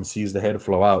following him sees the head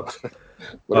flow out,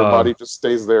 but her body just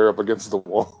stays there up against the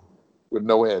wall with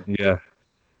no head. Yeah,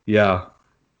 yeah.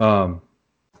 And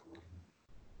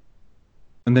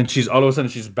then all of a sudden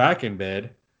she's back in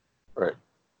bed, right?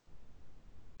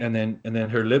 And then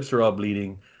her lips are all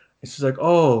bleeding. And she's like,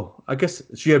 "Oh, I guess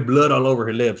she had blood all over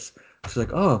her lips." She's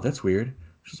like, "Oh, that's weird."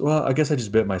 She's, "Well, I guess I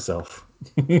just bit myself."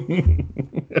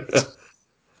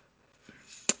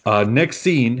 Next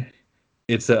scene,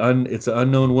 it's an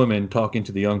unknown woman talking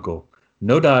to the uncle.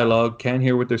 No dialogue, can't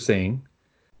hear what they're saying.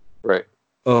 Right.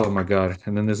 Oh my god!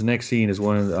 And then this next scene is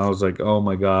I was like, "Oh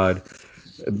my god!"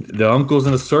 The uncle's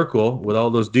in a circle with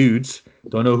all those dudes.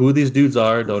 Don't know who these dudes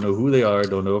are. Don't know who they are.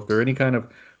 Don't know if they're any kind of.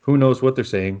 Who knows what they're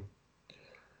saying.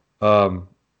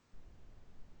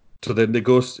 So then he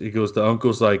goes. The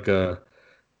uncle's like,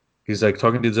 he's like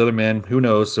talking to this other man. Who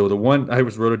knows? So the one I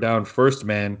wrote it down. First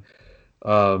man,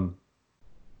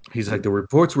 he's like, the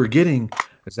reports we're getting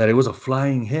is that it was a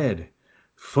flying head.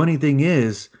 Funny thing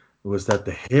is, was that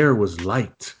the hair was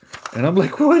light. And I'm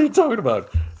like, what are you talking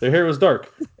about? Their hair was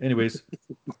dark. Anyways,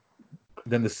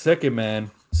 then the second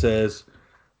man says,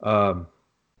 what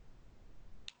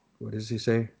does he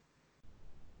say?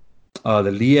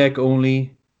 The Liak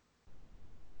only.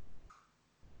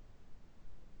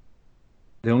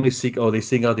 They only seek. Oh, they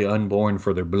seek out the unborn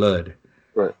for their blood.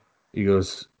 Right. He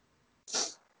goes,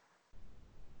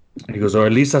 or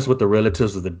at least that's what the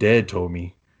relatives of the dead told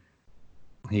me.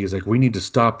 He was like, we need to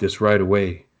stop this right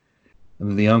away. And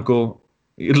then the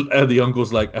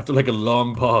uncle's like, after like a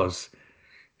long pause,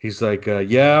 he's like,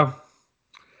 yeah.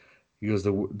 He goes,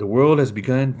 the world has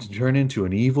begun to turn into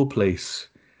an evil place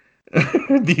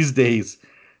these days.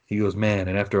 He goes, man,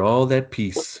 and after all that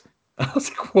peace, I was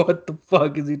like, what the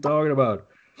fuck is he talking about?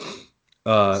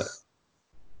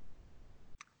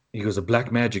 He goes, the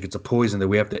black magic, it's a poison that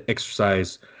we have to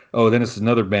exercise. Oh, then it's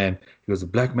another man. He goes, the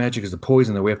black magic is the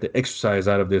poison that we have to exercise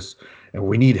out of this, and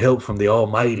we need help from the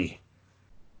Almighty.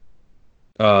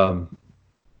 Then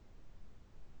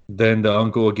the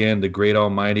uncle again, the great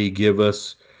Almighty, give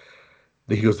us.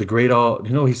 He goes,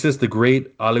 he says the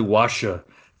great Aliwasha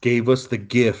gave us the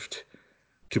gift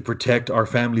to protect our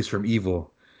families from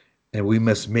evil, and we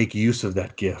must make use of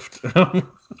that gift.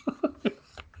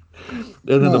 And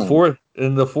then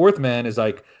Hmm. the fourth man is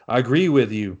like, I agree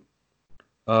with you.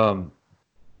 Um,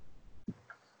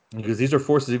 because these are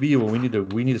forces of evil. We need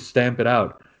to stamp it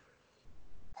out.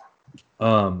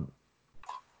 Um,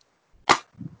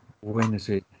 when is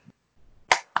it?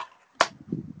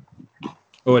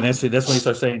 Oh, and that's when he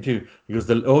starts saying too. He goes,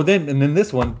 then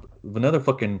this one, another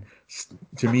fucking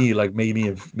to me like made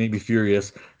me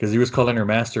furious because he was calling her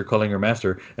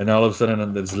master, and all of a sudden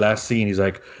in this last scene, he's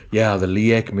like, yeah, the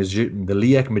Liak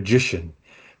magician,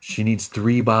 she needs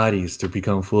 3 bodies to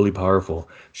become fully powerful.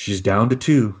 She's down to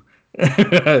 2.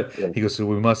 Yeah. He goes, so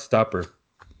we must stop her.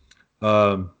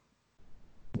 Um,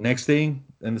 next thing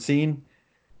in the scene,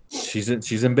 she's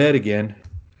in bed again.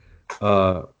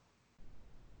 Uh,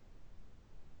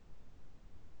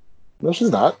 No,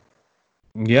 she's not.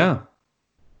 yeah,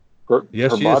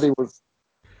 yes, Her she is. body was.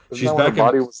 Isn't She's that when her back in.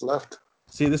 body was left?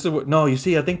 See, this is what. No, you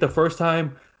see, I think the first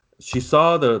time she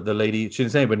saw the lady, she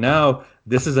didn't say, but now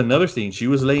this is another scene. She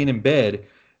was laying in bed,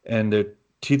 and the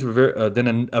teeth were very.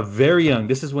 Then a very young.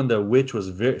 This is when the witch was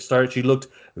very started. She looked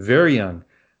very young,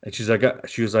 and she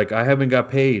was like, I haven't got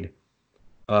paid.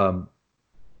 Um,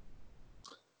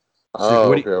 she's like,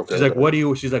 Oh, okay, okay, okay. what do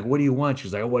you? She's like, what do you want?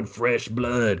 She's like, I want fresh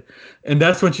blood, and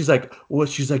that's when she's like, what?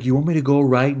 She's like, you want me to go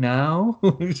right now?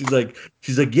 she's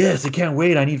like, yes, I can't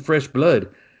wait. I need fresh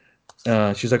blood.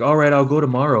 She's like, all right, I'll go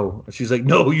tomorrow. She's like,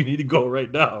 no, you need to go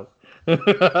right now.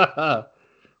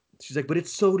 She's like, but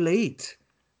it's so late.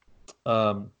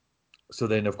 Um, so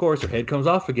then, of course, her head comes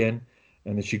off again,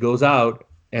 and then she goes out,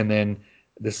 and then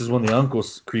this is when the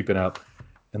uncle's creeping up,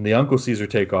 and the uncle sees her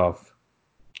take off.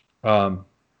 Um,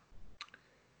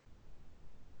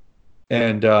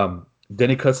 and then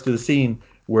it cuts to the scene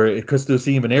where it cuts to the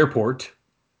scene of an airport,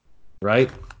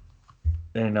 right?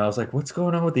 And I was like, what's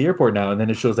going on with the airport now? And then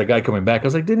it shows that guy coming back. I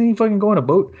was like, didn't he fucking go on a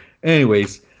boat?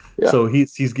 Anyways, Yeah. so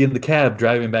he's getting the cab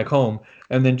driving back home,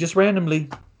 and then just randomly,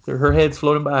 her head's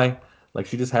floating by, like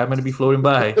she just happened to be floating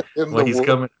by In while the he's wood.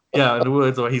 coming, yeah, in the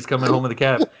woods while he's coming home in the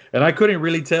cab. And I couldn't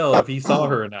really tell if he saw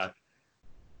her or not.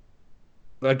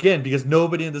 Again, because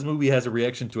nobody in this movie has a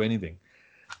reaction to anything.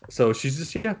 So she's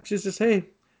just hey,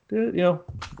 dude,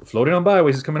 floating on by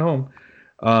while he's coming home.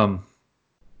 Um,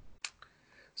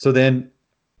 so then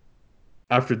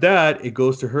after that, it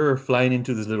goes to her flying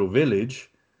into this little village,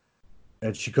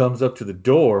 and she comes up to the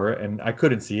door, and I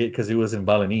couldn't see it because it was in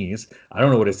Balinese. I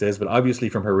don't know what it says, but obviously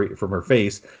from her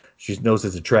face, she knows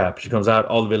it's a trap. She comes out,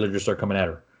 all the villagers start coming at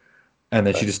her, and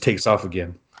then she Right. just takes off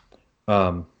again.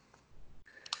 Um,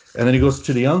 and then he goes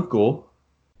to the uncle,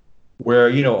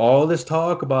 where all this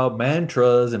talk about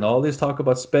mantras and all this talk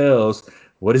about spells.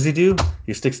 What does he do?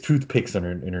 He sticks toothpicks in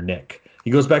her neck. He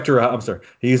goes back to her. I'm sorry.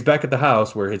 He's back at the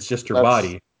house where it's just her That's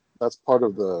body. that's part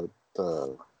of the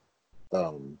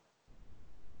um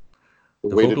the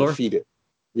The way to folklore. defeat it.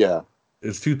 Yeah.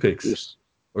 It's You're, toothpicks or just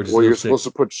well, little you're supposed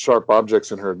sticks. to put sharp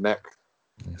objects in her neck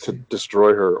Let's to see.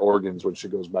 destroy her organs when she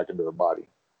goes back into her body.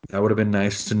 That would have been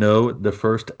nice to know the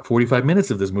first 45 minutes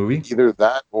of this movie. Either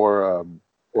that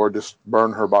or just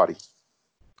burn her body.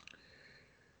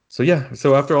 So yeah,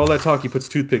 so after all that talk, he puts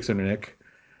toothpicks in her neck.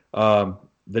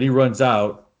 Then he runs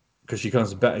out because she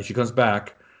comes back. She comes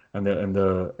back, and then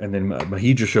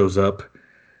Mahidra shows up,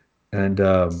 and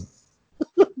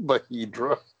But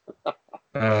Hydra.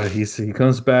 he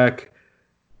comes back,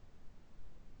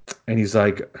 and he's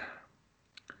like,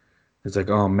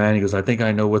 oh man, he goes, I think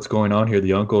I know what's going on here.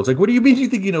 The uncle's like, what do you mean you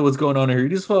think you know what's going on here? You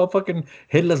just saw a fucking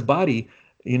headless body,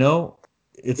 you know?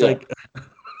 It's Yeah. like,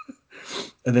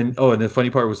 and the funny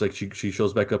part was like she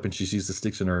shows back up and she sees the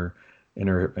sticks in her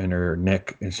neck, and Her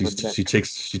neck. she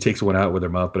takes one out with her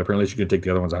mouth, but apparently she can take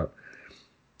the other ones out.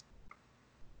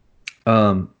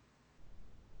 Um,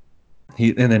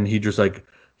 then he's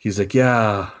like,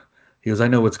 yeah. He goes, I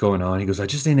know what's going on. He goes, I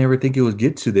just didn't ever think it would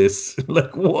get to this.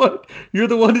 Like, what? You're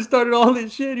the one who started all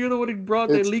this shit. You're the one who brought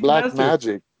that It's leak black master.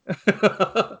 magic.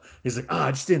 He's like,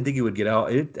 I just didn't think it would get out.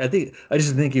 I just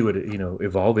didn't think it would,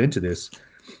 evolve into this.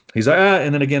 He's like,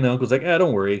 and then again, the uncle's like,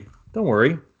 don't worry, don't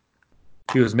worry.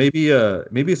 He goes, maybe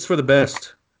it's for the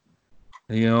best.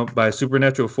 By a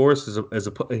supernatural force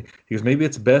he goes, maybe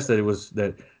it's best that it was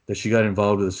that she got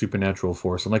involved with a supernatural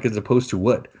force. I'm like, as opposed to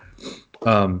what?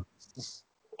 Um,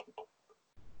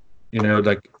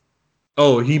 like,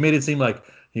 oh, he made it seem like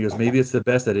he goes, maybe it's the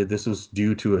best that this was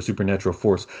due to a supernatural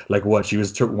force. Like what? She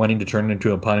was wanting to turn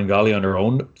into a Panangali on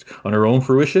her own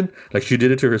fruition. Like she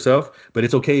did it to herself, but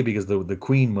it's okay because the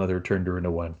queen mother turned her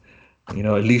into one. At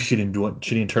least she didn't do it.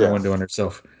 She didn't turn Yeah. one on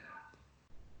herself.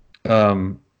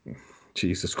 Um,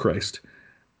 Jesus Christ.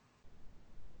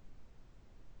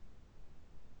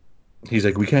 He's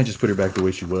like, we can't just put her back the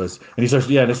way she was. And he starts,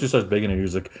 yeah, and he starts begging her.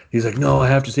 He's like, no, I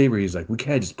have to save her. He's like, we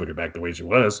can't just put her back the way she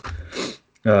was.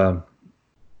 Um,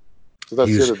 So that's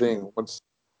he the was, other thing.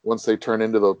 Once they turn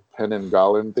into the Penn and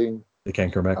Gallon thing, they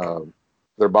can't come back. um,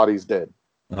 their body's dead.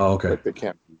 Oh, okay. Like they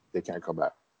can't come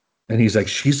back. And he's like,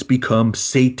 she's become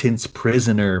Satan's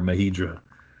prisoner, Mahidra.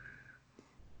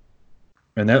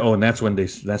 And that's when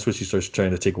that's when she starts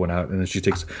trying to take one out, and then she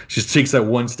takes that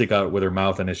one stick out with her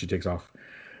mouth, and then she takes off.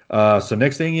 So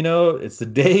next thing you know, it's the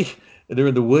day they're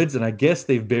in the woods, and I guess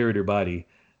they've buried her body,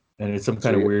 and it's some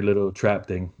kind of weird little trap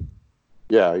thing.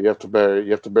 Yeah, you have to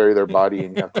bury their body,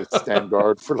 and you have to stand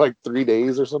guard for like 3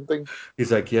 days or something.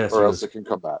 He's like, yes, or else it can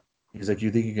come back. He's like, you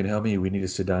think you can help me? We need to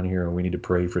sit down here and we need to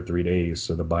pray for 3 days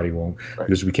so the body won't, Right.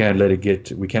 because we can't let it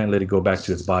go back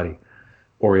to its body,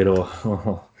 or it'll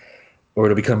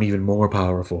become even more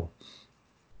powerful.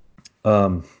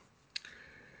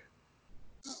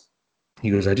 He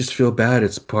goes, I just feel bad.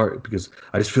 Because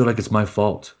I just feel like it's my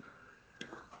fault.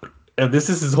 And this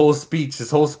is his whole speech.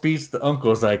 The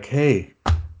uncle's like, hey,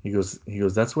 he goes,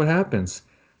 that's what happens.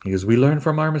 He goes, we learn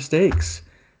from our mistakes.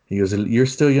 He goes, you're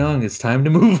still young. It's time to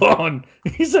move on.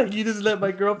 He's like, you just let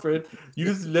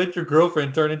your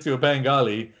girlfriend turn into a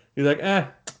Bengali. He's like,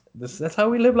 that's how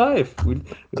we live life.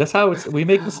 We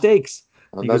make mistakes.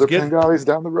 Another Bengalis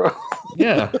down the road.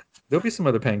 Yeah, there'll be some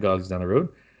other Bengalis down the road.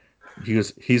 He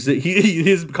goes,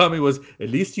 his comment was, at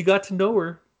least you got to know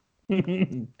her.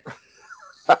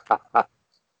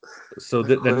 So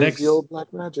the next old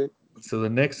black magic. So the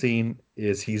next scene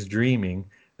is he's dreaming.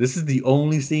 This is the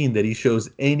only scene that he shows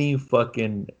any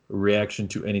fucking reaction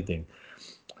to anything.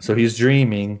 So he's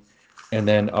dreaming, and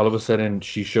then all of a sudden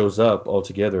she shows up all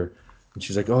together, and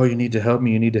she's like, "Oh, you need to help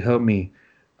me. You need to help me.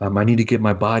 I need to get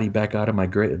my body back out of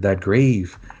that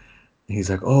grave." And he's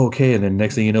like, "Oh, okay." And then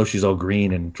next thing you know, she's all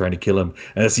green and trying to kill him.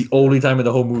 And that's the only time in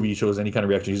the whole movie he shows any kind of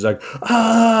reaction. He's like,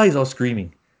 "Ah!" He's all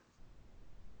screaming.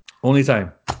 Only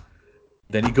time.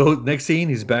 Then next scene,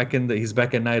 he's back at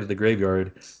night at the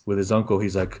graveyard with his uncle.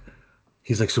 He's like,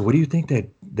 so what do you think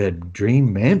that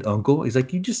dream meant, Uncle? He's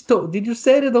like, you just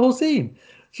said it the whole scene.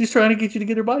 She's trying to get you to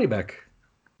get her body back.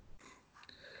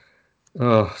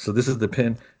 Oh, so this is the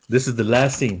pen. This is the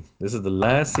last scene.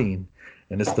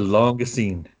 And it's the longest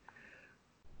scene.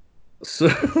 So,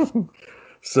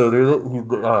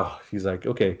 he's like,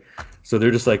 okay. So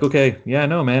they're just like, okay, yeah,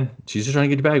 no, man. She's just trying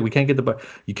to get you back. We can't get the body.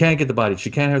 You can't get the body.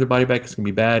 She can't have the body back. It's gonna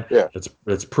be bad. Yeah.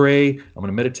 Let's pray. I'm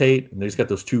gonna meditate. And they just got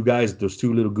those two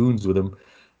little goons with them. And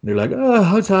they're like, oh,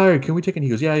 how tired? Can we take it? He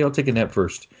goes, yeah, I'll take a nap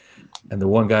first. And the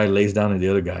one guy lays down on the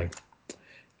other guy.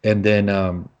 And then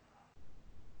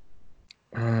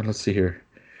let's see here.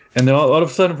 And then all of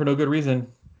a sudden, for no good reason,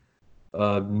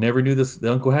 never knew this.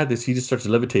 The uncle had this. He just starts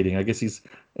levitating. I guess he's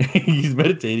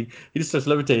meditating. He just starts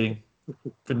levitating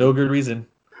for no good reason.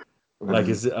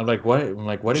 I'm like, what? I'm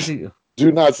like, what is he?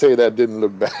 Do not say that didn't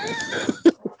look bad.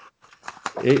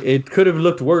 It could have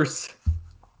looked worse.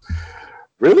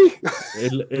 Really?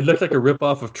 It looked like a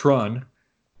ripoff of Tron.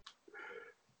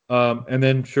 And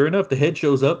then, sure enough, the head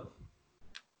shows up,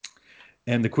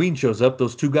 and the queen shows up.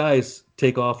 Those two guys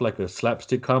take off like a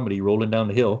slapstick comedy, rolling down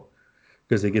the hill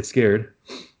because they get scared.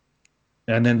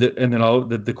 And then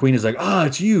the queen is like,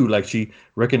 it's you. Like, she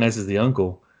recognizes the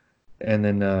uncle. And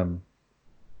then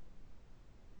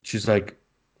she's like,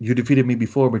 you defeated me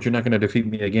before, but you're not going to defeat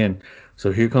me again.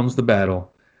 So here comes the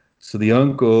battle. So the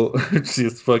uncle,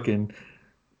 just fucking,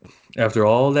 after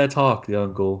all that talk, the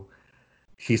uncle,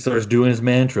 he starts doing his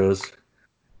mantras,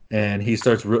 and he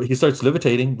starts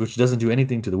levitating, which doesn't do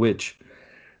anything to the witch.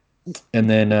 And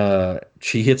then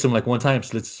she hits him like one time,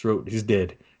 slits his throat. He's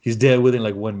dead. He's dead within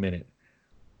like 1 minute.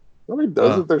 No, he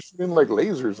doesn't. They're shooting like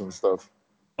lasers and stuff.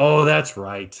 Oh, that's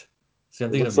right. See,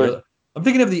 I'm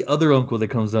thinking of the other uncle that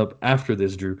comes up after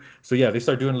this, Drew. So yeah, they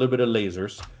start doing a little bit of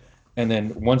lasers, and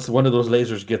then once one of those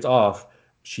lasers gets off,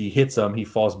 she hits him. He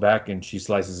falls back, and she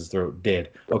slices his throat, dead.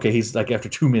 Okay, he's like, after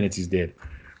 2 minutes, he's dead.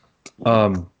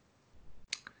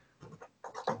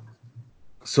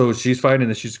 So she's fighting,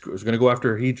 and she's going to go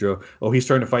after Hydra. Oh, he's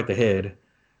trying to fight the head.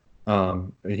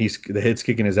 And the head's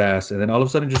kicking his ass, and then all of a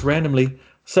sudden, just randomly,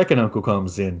 second uncle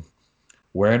comes in,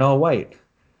 wearing all white.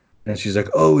 And she's like,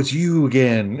 oh, it's you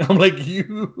again. I'm like,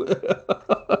 you?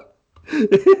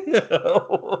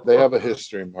 They have a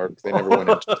history, Mark. They never went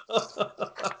into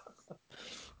it.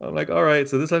 I'm like, all right.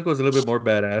 So this uncle is a little bit more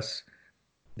badass.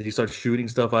 He starts shooting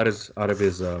stuff out of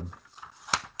his eye.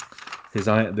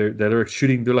 They're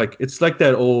shooting. They're like, it's like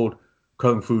that old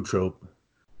kung fu trope.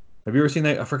 Have you ever seen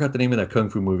that? I forgot the name of that kung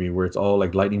fu movie where it's all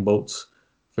like lightning bolts.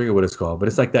 I forget what it's called, but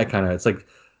it's like that kind of. It's like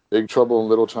Big Trouble in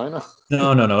Little China.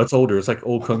 No. It's older. It's like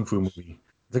old kung fu movie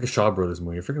It's like a Shaw Brothers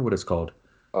movie. I forget what it's called.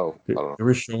 Oh, I They don't know.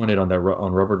 were showing it on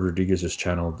on Robert Rodriguez's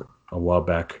channel a while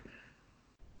back.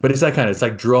 But it's that kind of, it's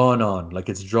like drawn on, like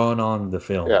it's drawn on the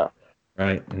film, Yeah.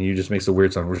 right? And he just makes a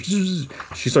weird sound. Where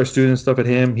she starts shooting stuff at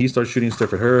him. He starts shooting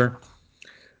stuff at her.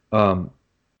 Um,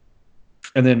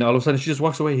 and then all of a sudden she just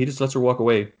walks away. He just lets her walk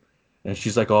away, and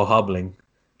she's like all hobbling,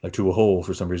 like to a hole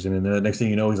for some reason. And then the next thing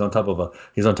you know, he's on top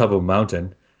of a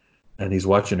mountain, and he's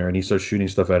watching her, and he starts shooting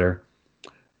stuff at her.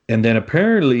 And then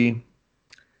apparently,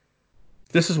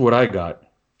 this is what I got.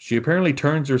 She apparently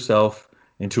turns herself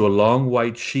into a long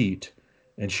white sheet,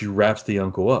 and she wraps the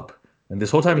uncle up. And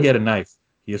this whole time he had a knife.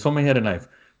 He told me he had a knife.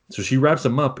 So she wraps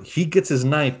him up. He gets his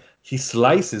knife. He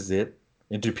slices it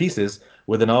into pieces.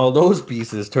 Well, then all those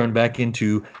pieces turn back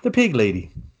into the pig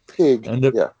lady. Pig. And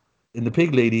the Yeah. and the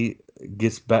pig lady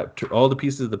gets back to all the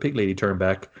pieces of the pig lady turn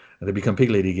back, and they become pig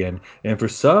lady again. And for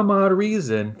some odd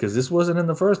reason, because this wasn't in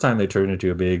the first time they turned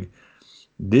into a pig,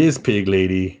 this pig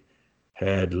lady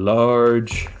had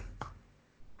large,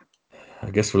 I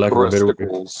guess for lack of a better word,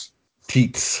 Breasticles.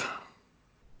 teats.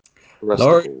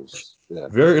 Large, Breasticles. Yeah.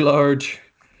 very large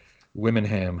women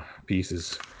ham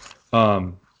pieces.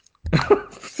 Um,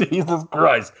 Jesus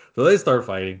Christ. So they start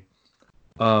fighting.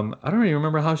 I don't even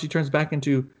remember how she turns back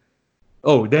into.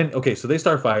 Oh, then okay. So they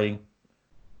start fighting.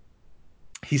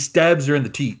 He stabs her in the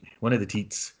teat, one of the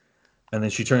teats, and then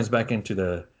she turns back into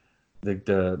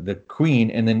the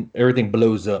queen, and then everything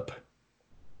blows up.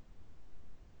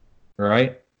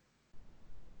 Right,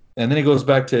 and then it goes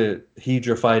back to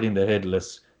Hedra fighting the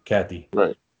headless Kathy.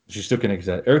 Right. She's still connected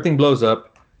to that. Everything blows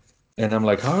up, and I'm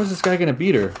like, how is this guy gonna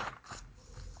beat her?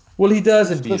 Well, he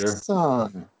doesn't beat The her.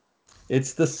 sun.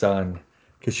 It's the sun,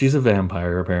 because she's a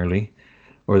vampire apparently,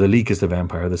 or the leak is the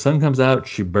vampire. The sun comes out,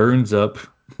 she burns up.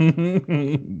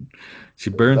 She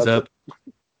burns That's up,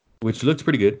 which looks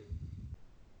pretty good.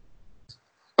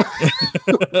 I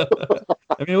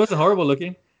mean, it wasn't horrible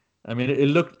looking. I mean, it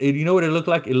looked. You know what it looked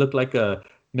like? It looked like you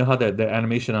know how the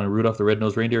animation on Rudolph the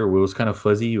Red-Nosed Reindeer, where it was kind of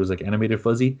fuzzy. It was like animated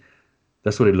fuzzy.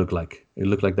 That's what it looked like. It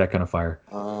looked like that kind of fire.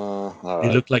 all It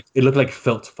right. looked like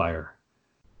felt fire.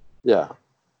 Yeah.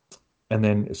 And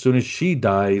then as soon as she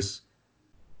dies,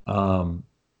 um,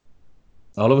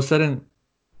 all of a sudden,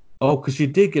 oh, because she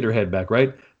did get her head back,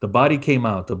 right? The body came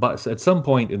out. At some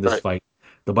point in this Right. fight,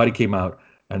 the body came out,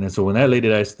 and then so when that lady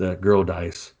dies, the girl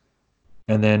dies,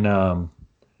 and then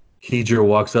Hedra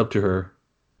walks up to her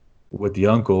with the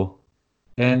uncle,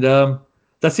 and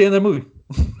that's the end of the movie.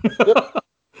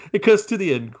 It cuts to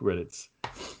the end credits.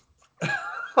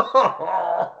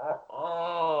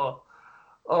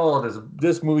 Oh,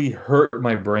 this movie hurt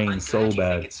my brain so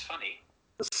bad,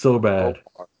 so bad.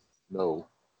 Oh, no.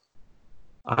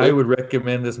 I would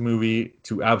recommend this movie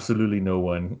to absolutely no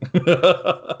one.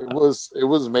 It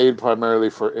was made primarily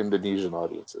for Indonesian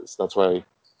audiences. That's why,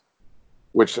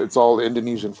 which it's all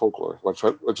Indonesian folklore,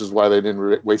 which is why they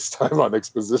didn't waste time on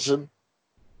exposition.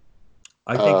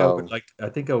 I think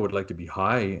I would like to be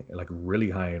high, like really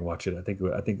high, and watch it. I think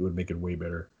it would make it way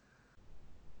better.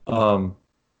 So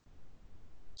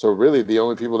really, the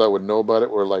only people that would know about it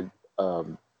were like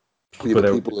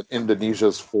people in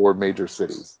Indonesia's 4 major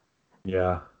cities.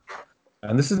 Yeah,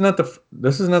 and this is not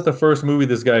the first movie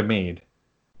this guy made.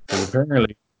 Because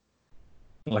apparently,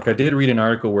 like I did read an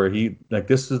article where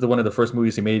this is one of the first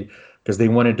movies he made because they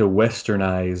wanted to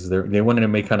westernize. They wanted to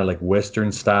make kind of like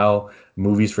Western style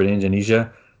movies for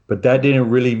Indonesia, but that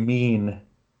didn't really mean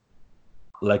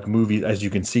like movies, as you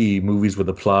can see, movies with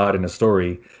a plot and a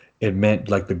story. It meant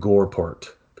like the gore part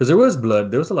because there was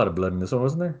blood. There was a lot of blood in this one,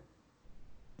 wasn't there?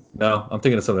 No, I'm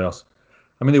thinking of something else.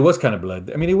 I mean, it was kind of blood.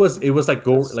 I mean, it was like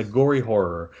like gory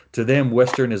horror. To them,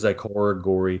 Western is like horror,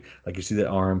 gory. Like you see the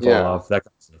arm fall off, that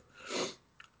kind of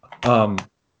stuff.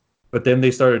 But then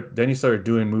he started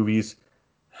doing movies.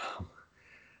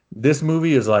 This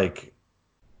movie is like,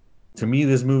 to me,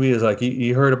 this movie is like,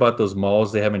 you heard about those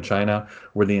malls they have in China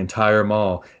where the entire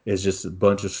mall is just a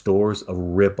bunch of stores of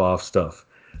rip-off stuff.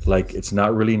 Like, it's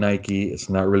not really Nike, it's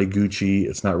not really Gucci,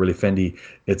 it's not really Fendi.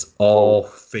 It's all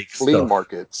fake flea stuff.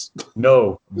 markets.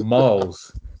 No,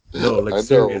 malls. No, like I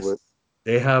serious. know, but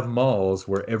They have malls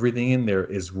where everything in there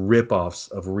is rip-offs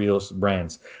of real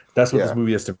brands. That's what this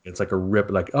movie is to me. It's like a rip,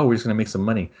 like, oh, we're just gonna make some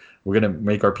money. We're gonna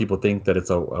make our people think that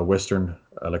it's a Western,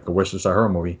 like a Western style horror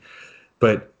movie.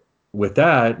 But with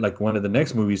that, like one of the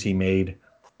next movies he made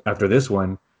after this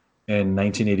one in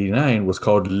 1989 was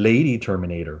called Lady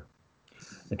Terminator,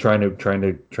 and trying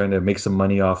to make some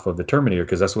money off of the Terminator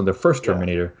because that's when the first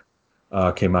Terminator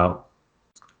came out,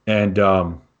 and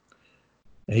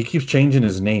he keeps changing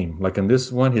his name. Like in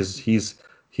this one, he's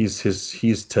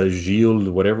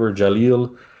Tajil, whatever,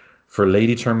 Jalil For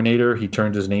Lady Terminator, he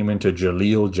turned his name into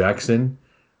Jaleel Jackson.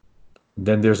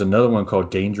 Then there's another one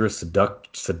called Dangerous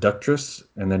Seductress,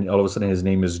 and then all of a sudden his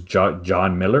name is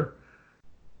John Miller.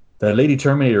 That Lady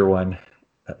Terminator one,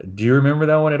 do you remember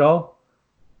that one at all?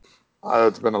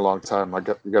 It's been a long time. You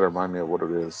got to remind me of what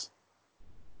it is.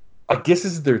 I guess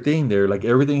this is their thing there. Like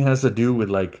everything has to do with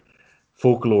like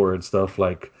folklore and stuff.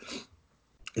 Like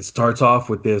it starts off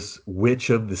with this witch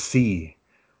of the sea,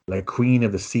 like queen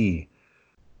of the sea.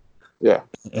 Yeah.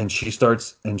 And she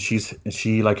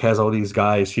like has all these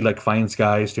guys. She like finds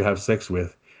guys to have sex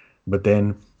with, but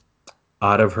then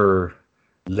out of her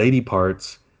lady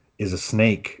parts is a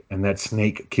snake, and that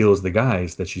snake kills the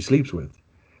guys that she sleeps with.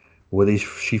 Well,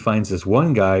 she finds this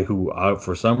one guy who,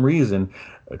 for some reason,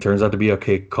 turns out to be a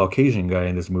Caucasian guy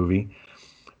in this movie.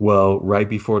 Well, right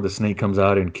before the snake comes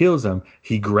out and kills him,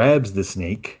 he grabs the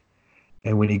snake,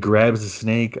 and when he grabs the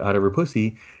snake out of her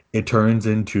pussy, it turns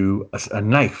into a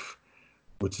knife,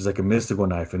 which is like a mystical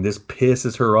knife, and this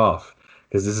pisses her off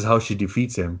because this is how she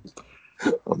defeats him.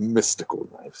 A mystical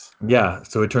knife. Yeah,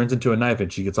 so it turns into a knife,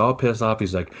 and she gets all pissed off.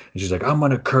 She's like, I'm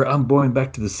going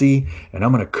back to the sea, and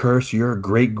I'm gonna curse your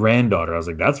great granddaughter. I was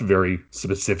like, that's very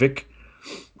specific.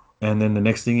 And then the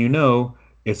next thing you know,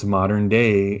 it's modern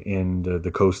day in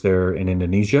the coast there in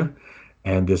Indonesia,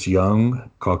 and this young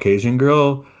Caucasian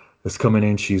girl is coming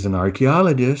in. She's an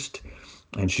archaeologist,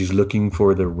 and she's looking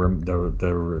for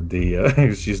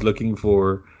she's looking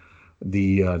for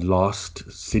the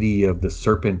lost city of the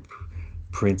serpent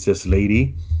princess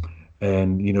lady.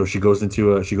 And she goes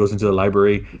into the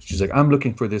library. She's like, I'm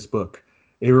looking for this book.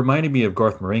 It reminded me of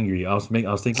Garth Marenghi. I was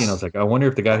thinking, I was like, I wonder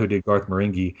if the guy who did Garth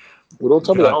Marenghi Well, don't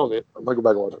tell me got. all of it. I'm gonna go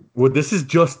back and watch it. Well, this is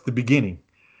just the beginning.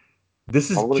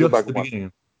 This is I'm gonna go back just the and watch it.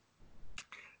 beginning.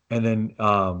 And then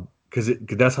because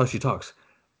that's how she talks.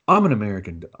 I'm an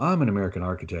American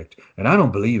architect, and I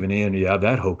don't believe in any of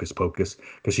that hocus pocus.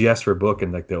 Because she asked for a book,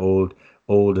 and like the old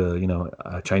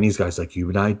Chinese guy's like,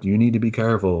 you need to be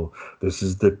careful. This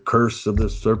is the curse of the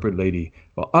serpent lady.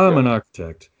 Well, I'm an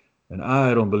architect, and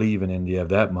I don't believe in any of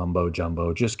that mumbo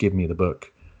jumbo. Just give me the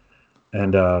book.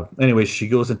 And anyway, she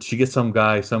goes and she gets some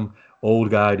old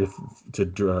guy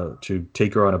to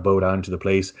take her on a boat out into the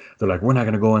place. They're like, we're not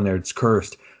gonna go in there. It's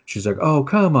cursed. She's like, oh,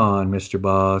 come on, Mr.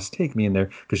 Boss, take me in there,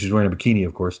 because she's wearing a bikini,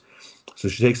 of course. So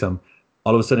she takes him.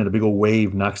 All of a sudden, a big old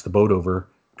wave knocks the boat over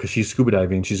because she's scuba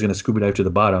diving. She's gonna scuba dive to the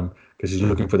bottom because she's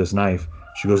looking for this knife.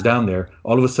 She goes down there.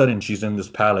 All of a sudden, she's in this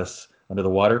palace under the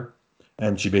water,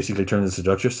 and she basically turns into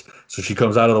seductress. So she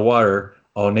comes out of the water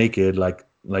all naked, like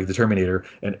the Terminator,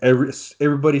 and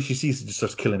everybody she sees just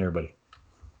starts killing everybody,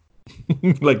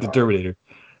 like the Terminator.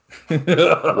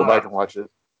 Go back and watch it.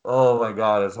 Oh my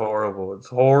god, it's horrible. It's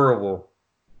horrible.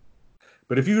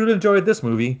 But if you enjoyed this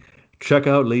movie, check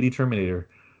out Lady Terminator.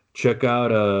 Check out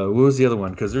what was the other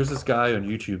one? Because there's this guy on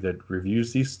YouTube that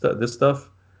reviews this stuff.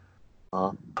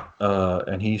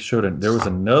 And he showed it. There was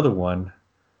another one.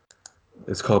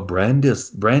 It's called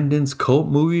Brandon's Cult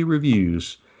Movie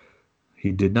Reviews.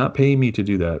 He did not pay me to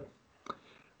do that.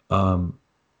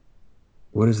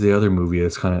 What is the other movie?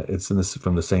 It's in this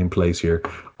from the same place here.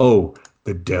 Oh,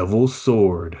 The Devil's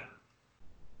Sword.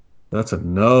 That's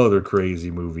another crazy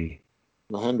movie.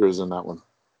 Mahendra's in that one.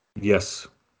 Yes.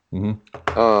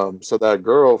 Mm-hmm. So that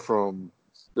girl from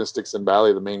Mystics and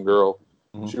Valley, the main girl,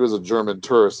 Mm-hmm. she was a German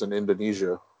tourist in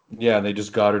Indonesia. Yeah, and they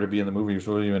just got her to be in the movie. She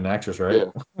wasn't even an actress, right?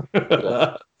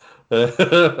 Yeah.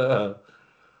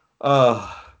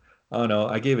 I don't know.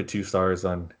 I gave it 2 stars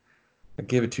on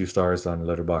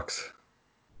Letterboxd.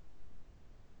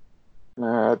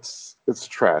 Nah, it's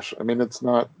trash. I mean, it's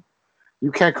not.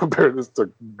 You can't compare this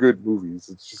to good movies.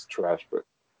 It's just trash. But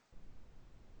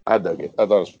I dug it. I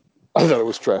thought it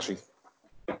was trashy.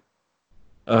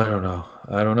 I don't know,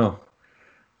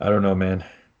 man.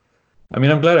 I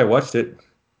mean, I'm glad I watched it.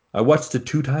 I watched it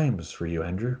 2 times for you,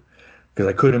 Andrew, because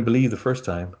I couldn't believe the first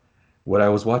time what I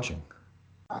was watching.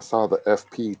 I saw the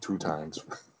FP 2 times.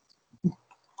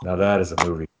 Now that is a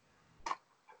movie.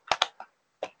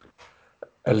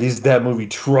 At least that movie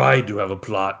tried to have a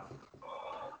plot.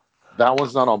 That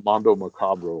one's not on Mondo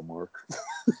Macabro, Mark.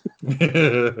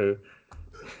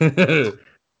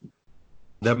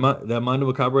 that Mondo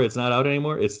Macabre, it's not out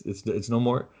anymore. It's no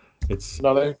more.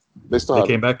 No, they still have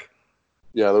came it. back.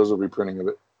 Yeah, there was a reprinting of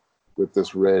it with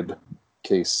this red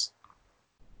case.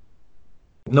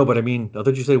 No, but I mean, I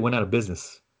thought you said it went out of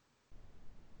business.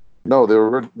 No, they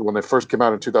were when they first came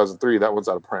out in 2003. That one's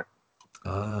out of print.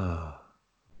 Ah.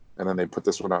 And then they put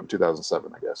this one out in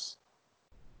 2007, I guess.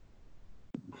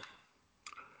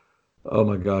 Oh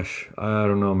my gosh, I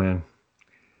don't know, man.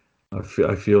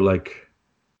 I feel like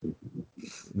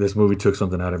This movie took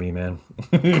something out of me, man.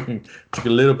 Took a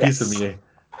little piece of Yes. me.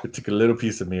 It took a little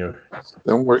piece of me.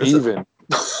 Then we're There's a, even.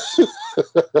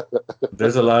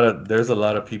 there's a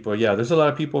lot of people. Yeah, there's a lot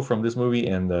of people from this movie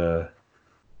and the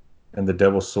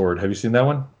Devil's Sword. Have you seen that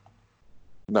one?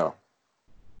 No.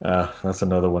 That's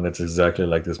another one that's exactly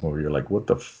like this movie. You're like, what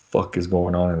the fuck is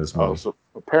going on in this Oh, movie? so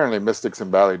apparently Mystics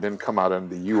and Valley didn't come out in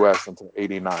the U.S. until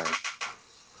 '89.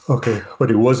 Okay,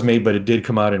 but it was made, but it did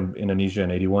come out in Indonesia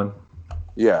in '81.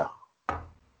 Yeah.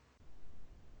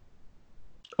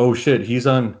 Oh shit, he's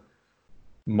on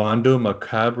Mondo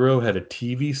Macabro had a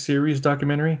TV series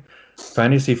documentary,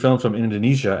 fantasy films from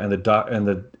Indonesia, and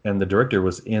the director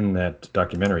was in that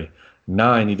documentary.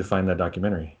 Now I need to find that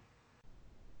documentary.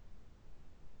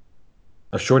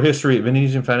 A short history of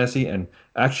Indonesian fantasy and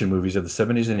action movies of the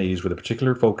 70s and 80s with a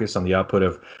particular focus on the output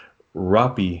of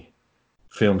Rapi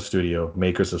Film Studio,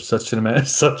 makers of such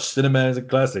cinematic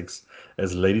classics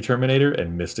as Lady Terminator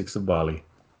and Mystics of Bali.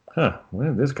 Huh, when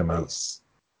did this come out? Nice.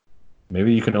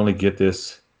 Maybe you can only get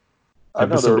this I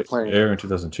know they were episode playing. air in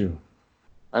 2002.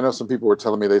 I know some people were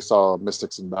telling me they saw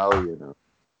Mystics and Valley in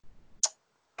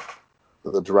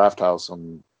the Draft House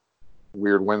on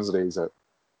Weird Wednesdays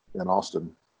in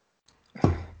Austin.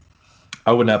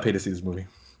 I would not pay to see this movie.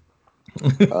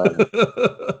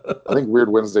 I think Weird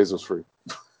Wednesdays was free.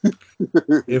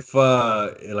 If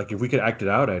if we could act it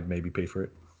out, I'd maybe pay for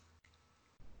it.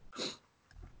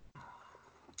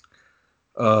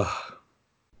 Uh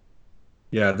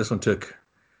yeah, this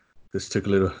took a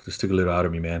little out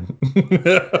of me, man.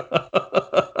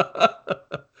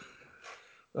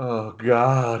 Oh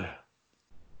God.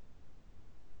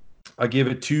 I give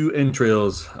it 2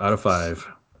 entrails out of 5.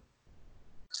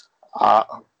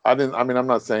 I didn't. I mean, I'm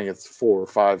not saying it's 4 or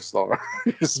 5 stars,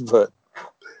 but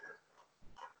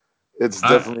it's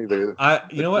definitely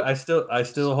You know what? I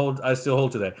still hold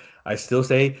to that. I still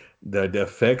say the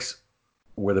effects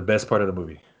were the best part of the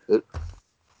movie. it.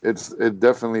 It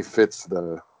definitely fits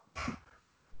the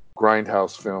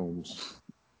Grindhouse Films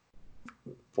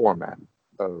format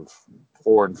of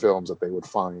foreign films that they would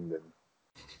find and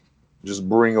just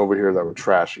bring over here that were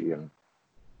trashy. And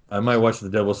I might watch The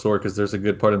Devil's Sword because there's a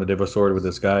good part in The Devil's Sword with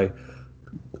this guy.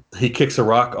 He kicks a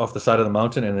rock off the side of the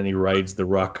mountain and then he rides the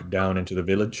rock down into the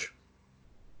village.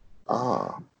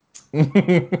 as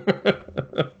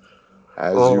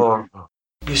you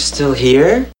You still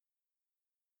here?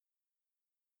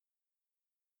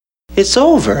 It's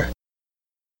over.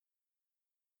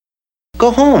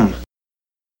 Go home.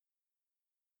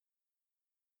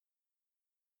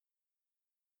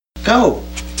 Go.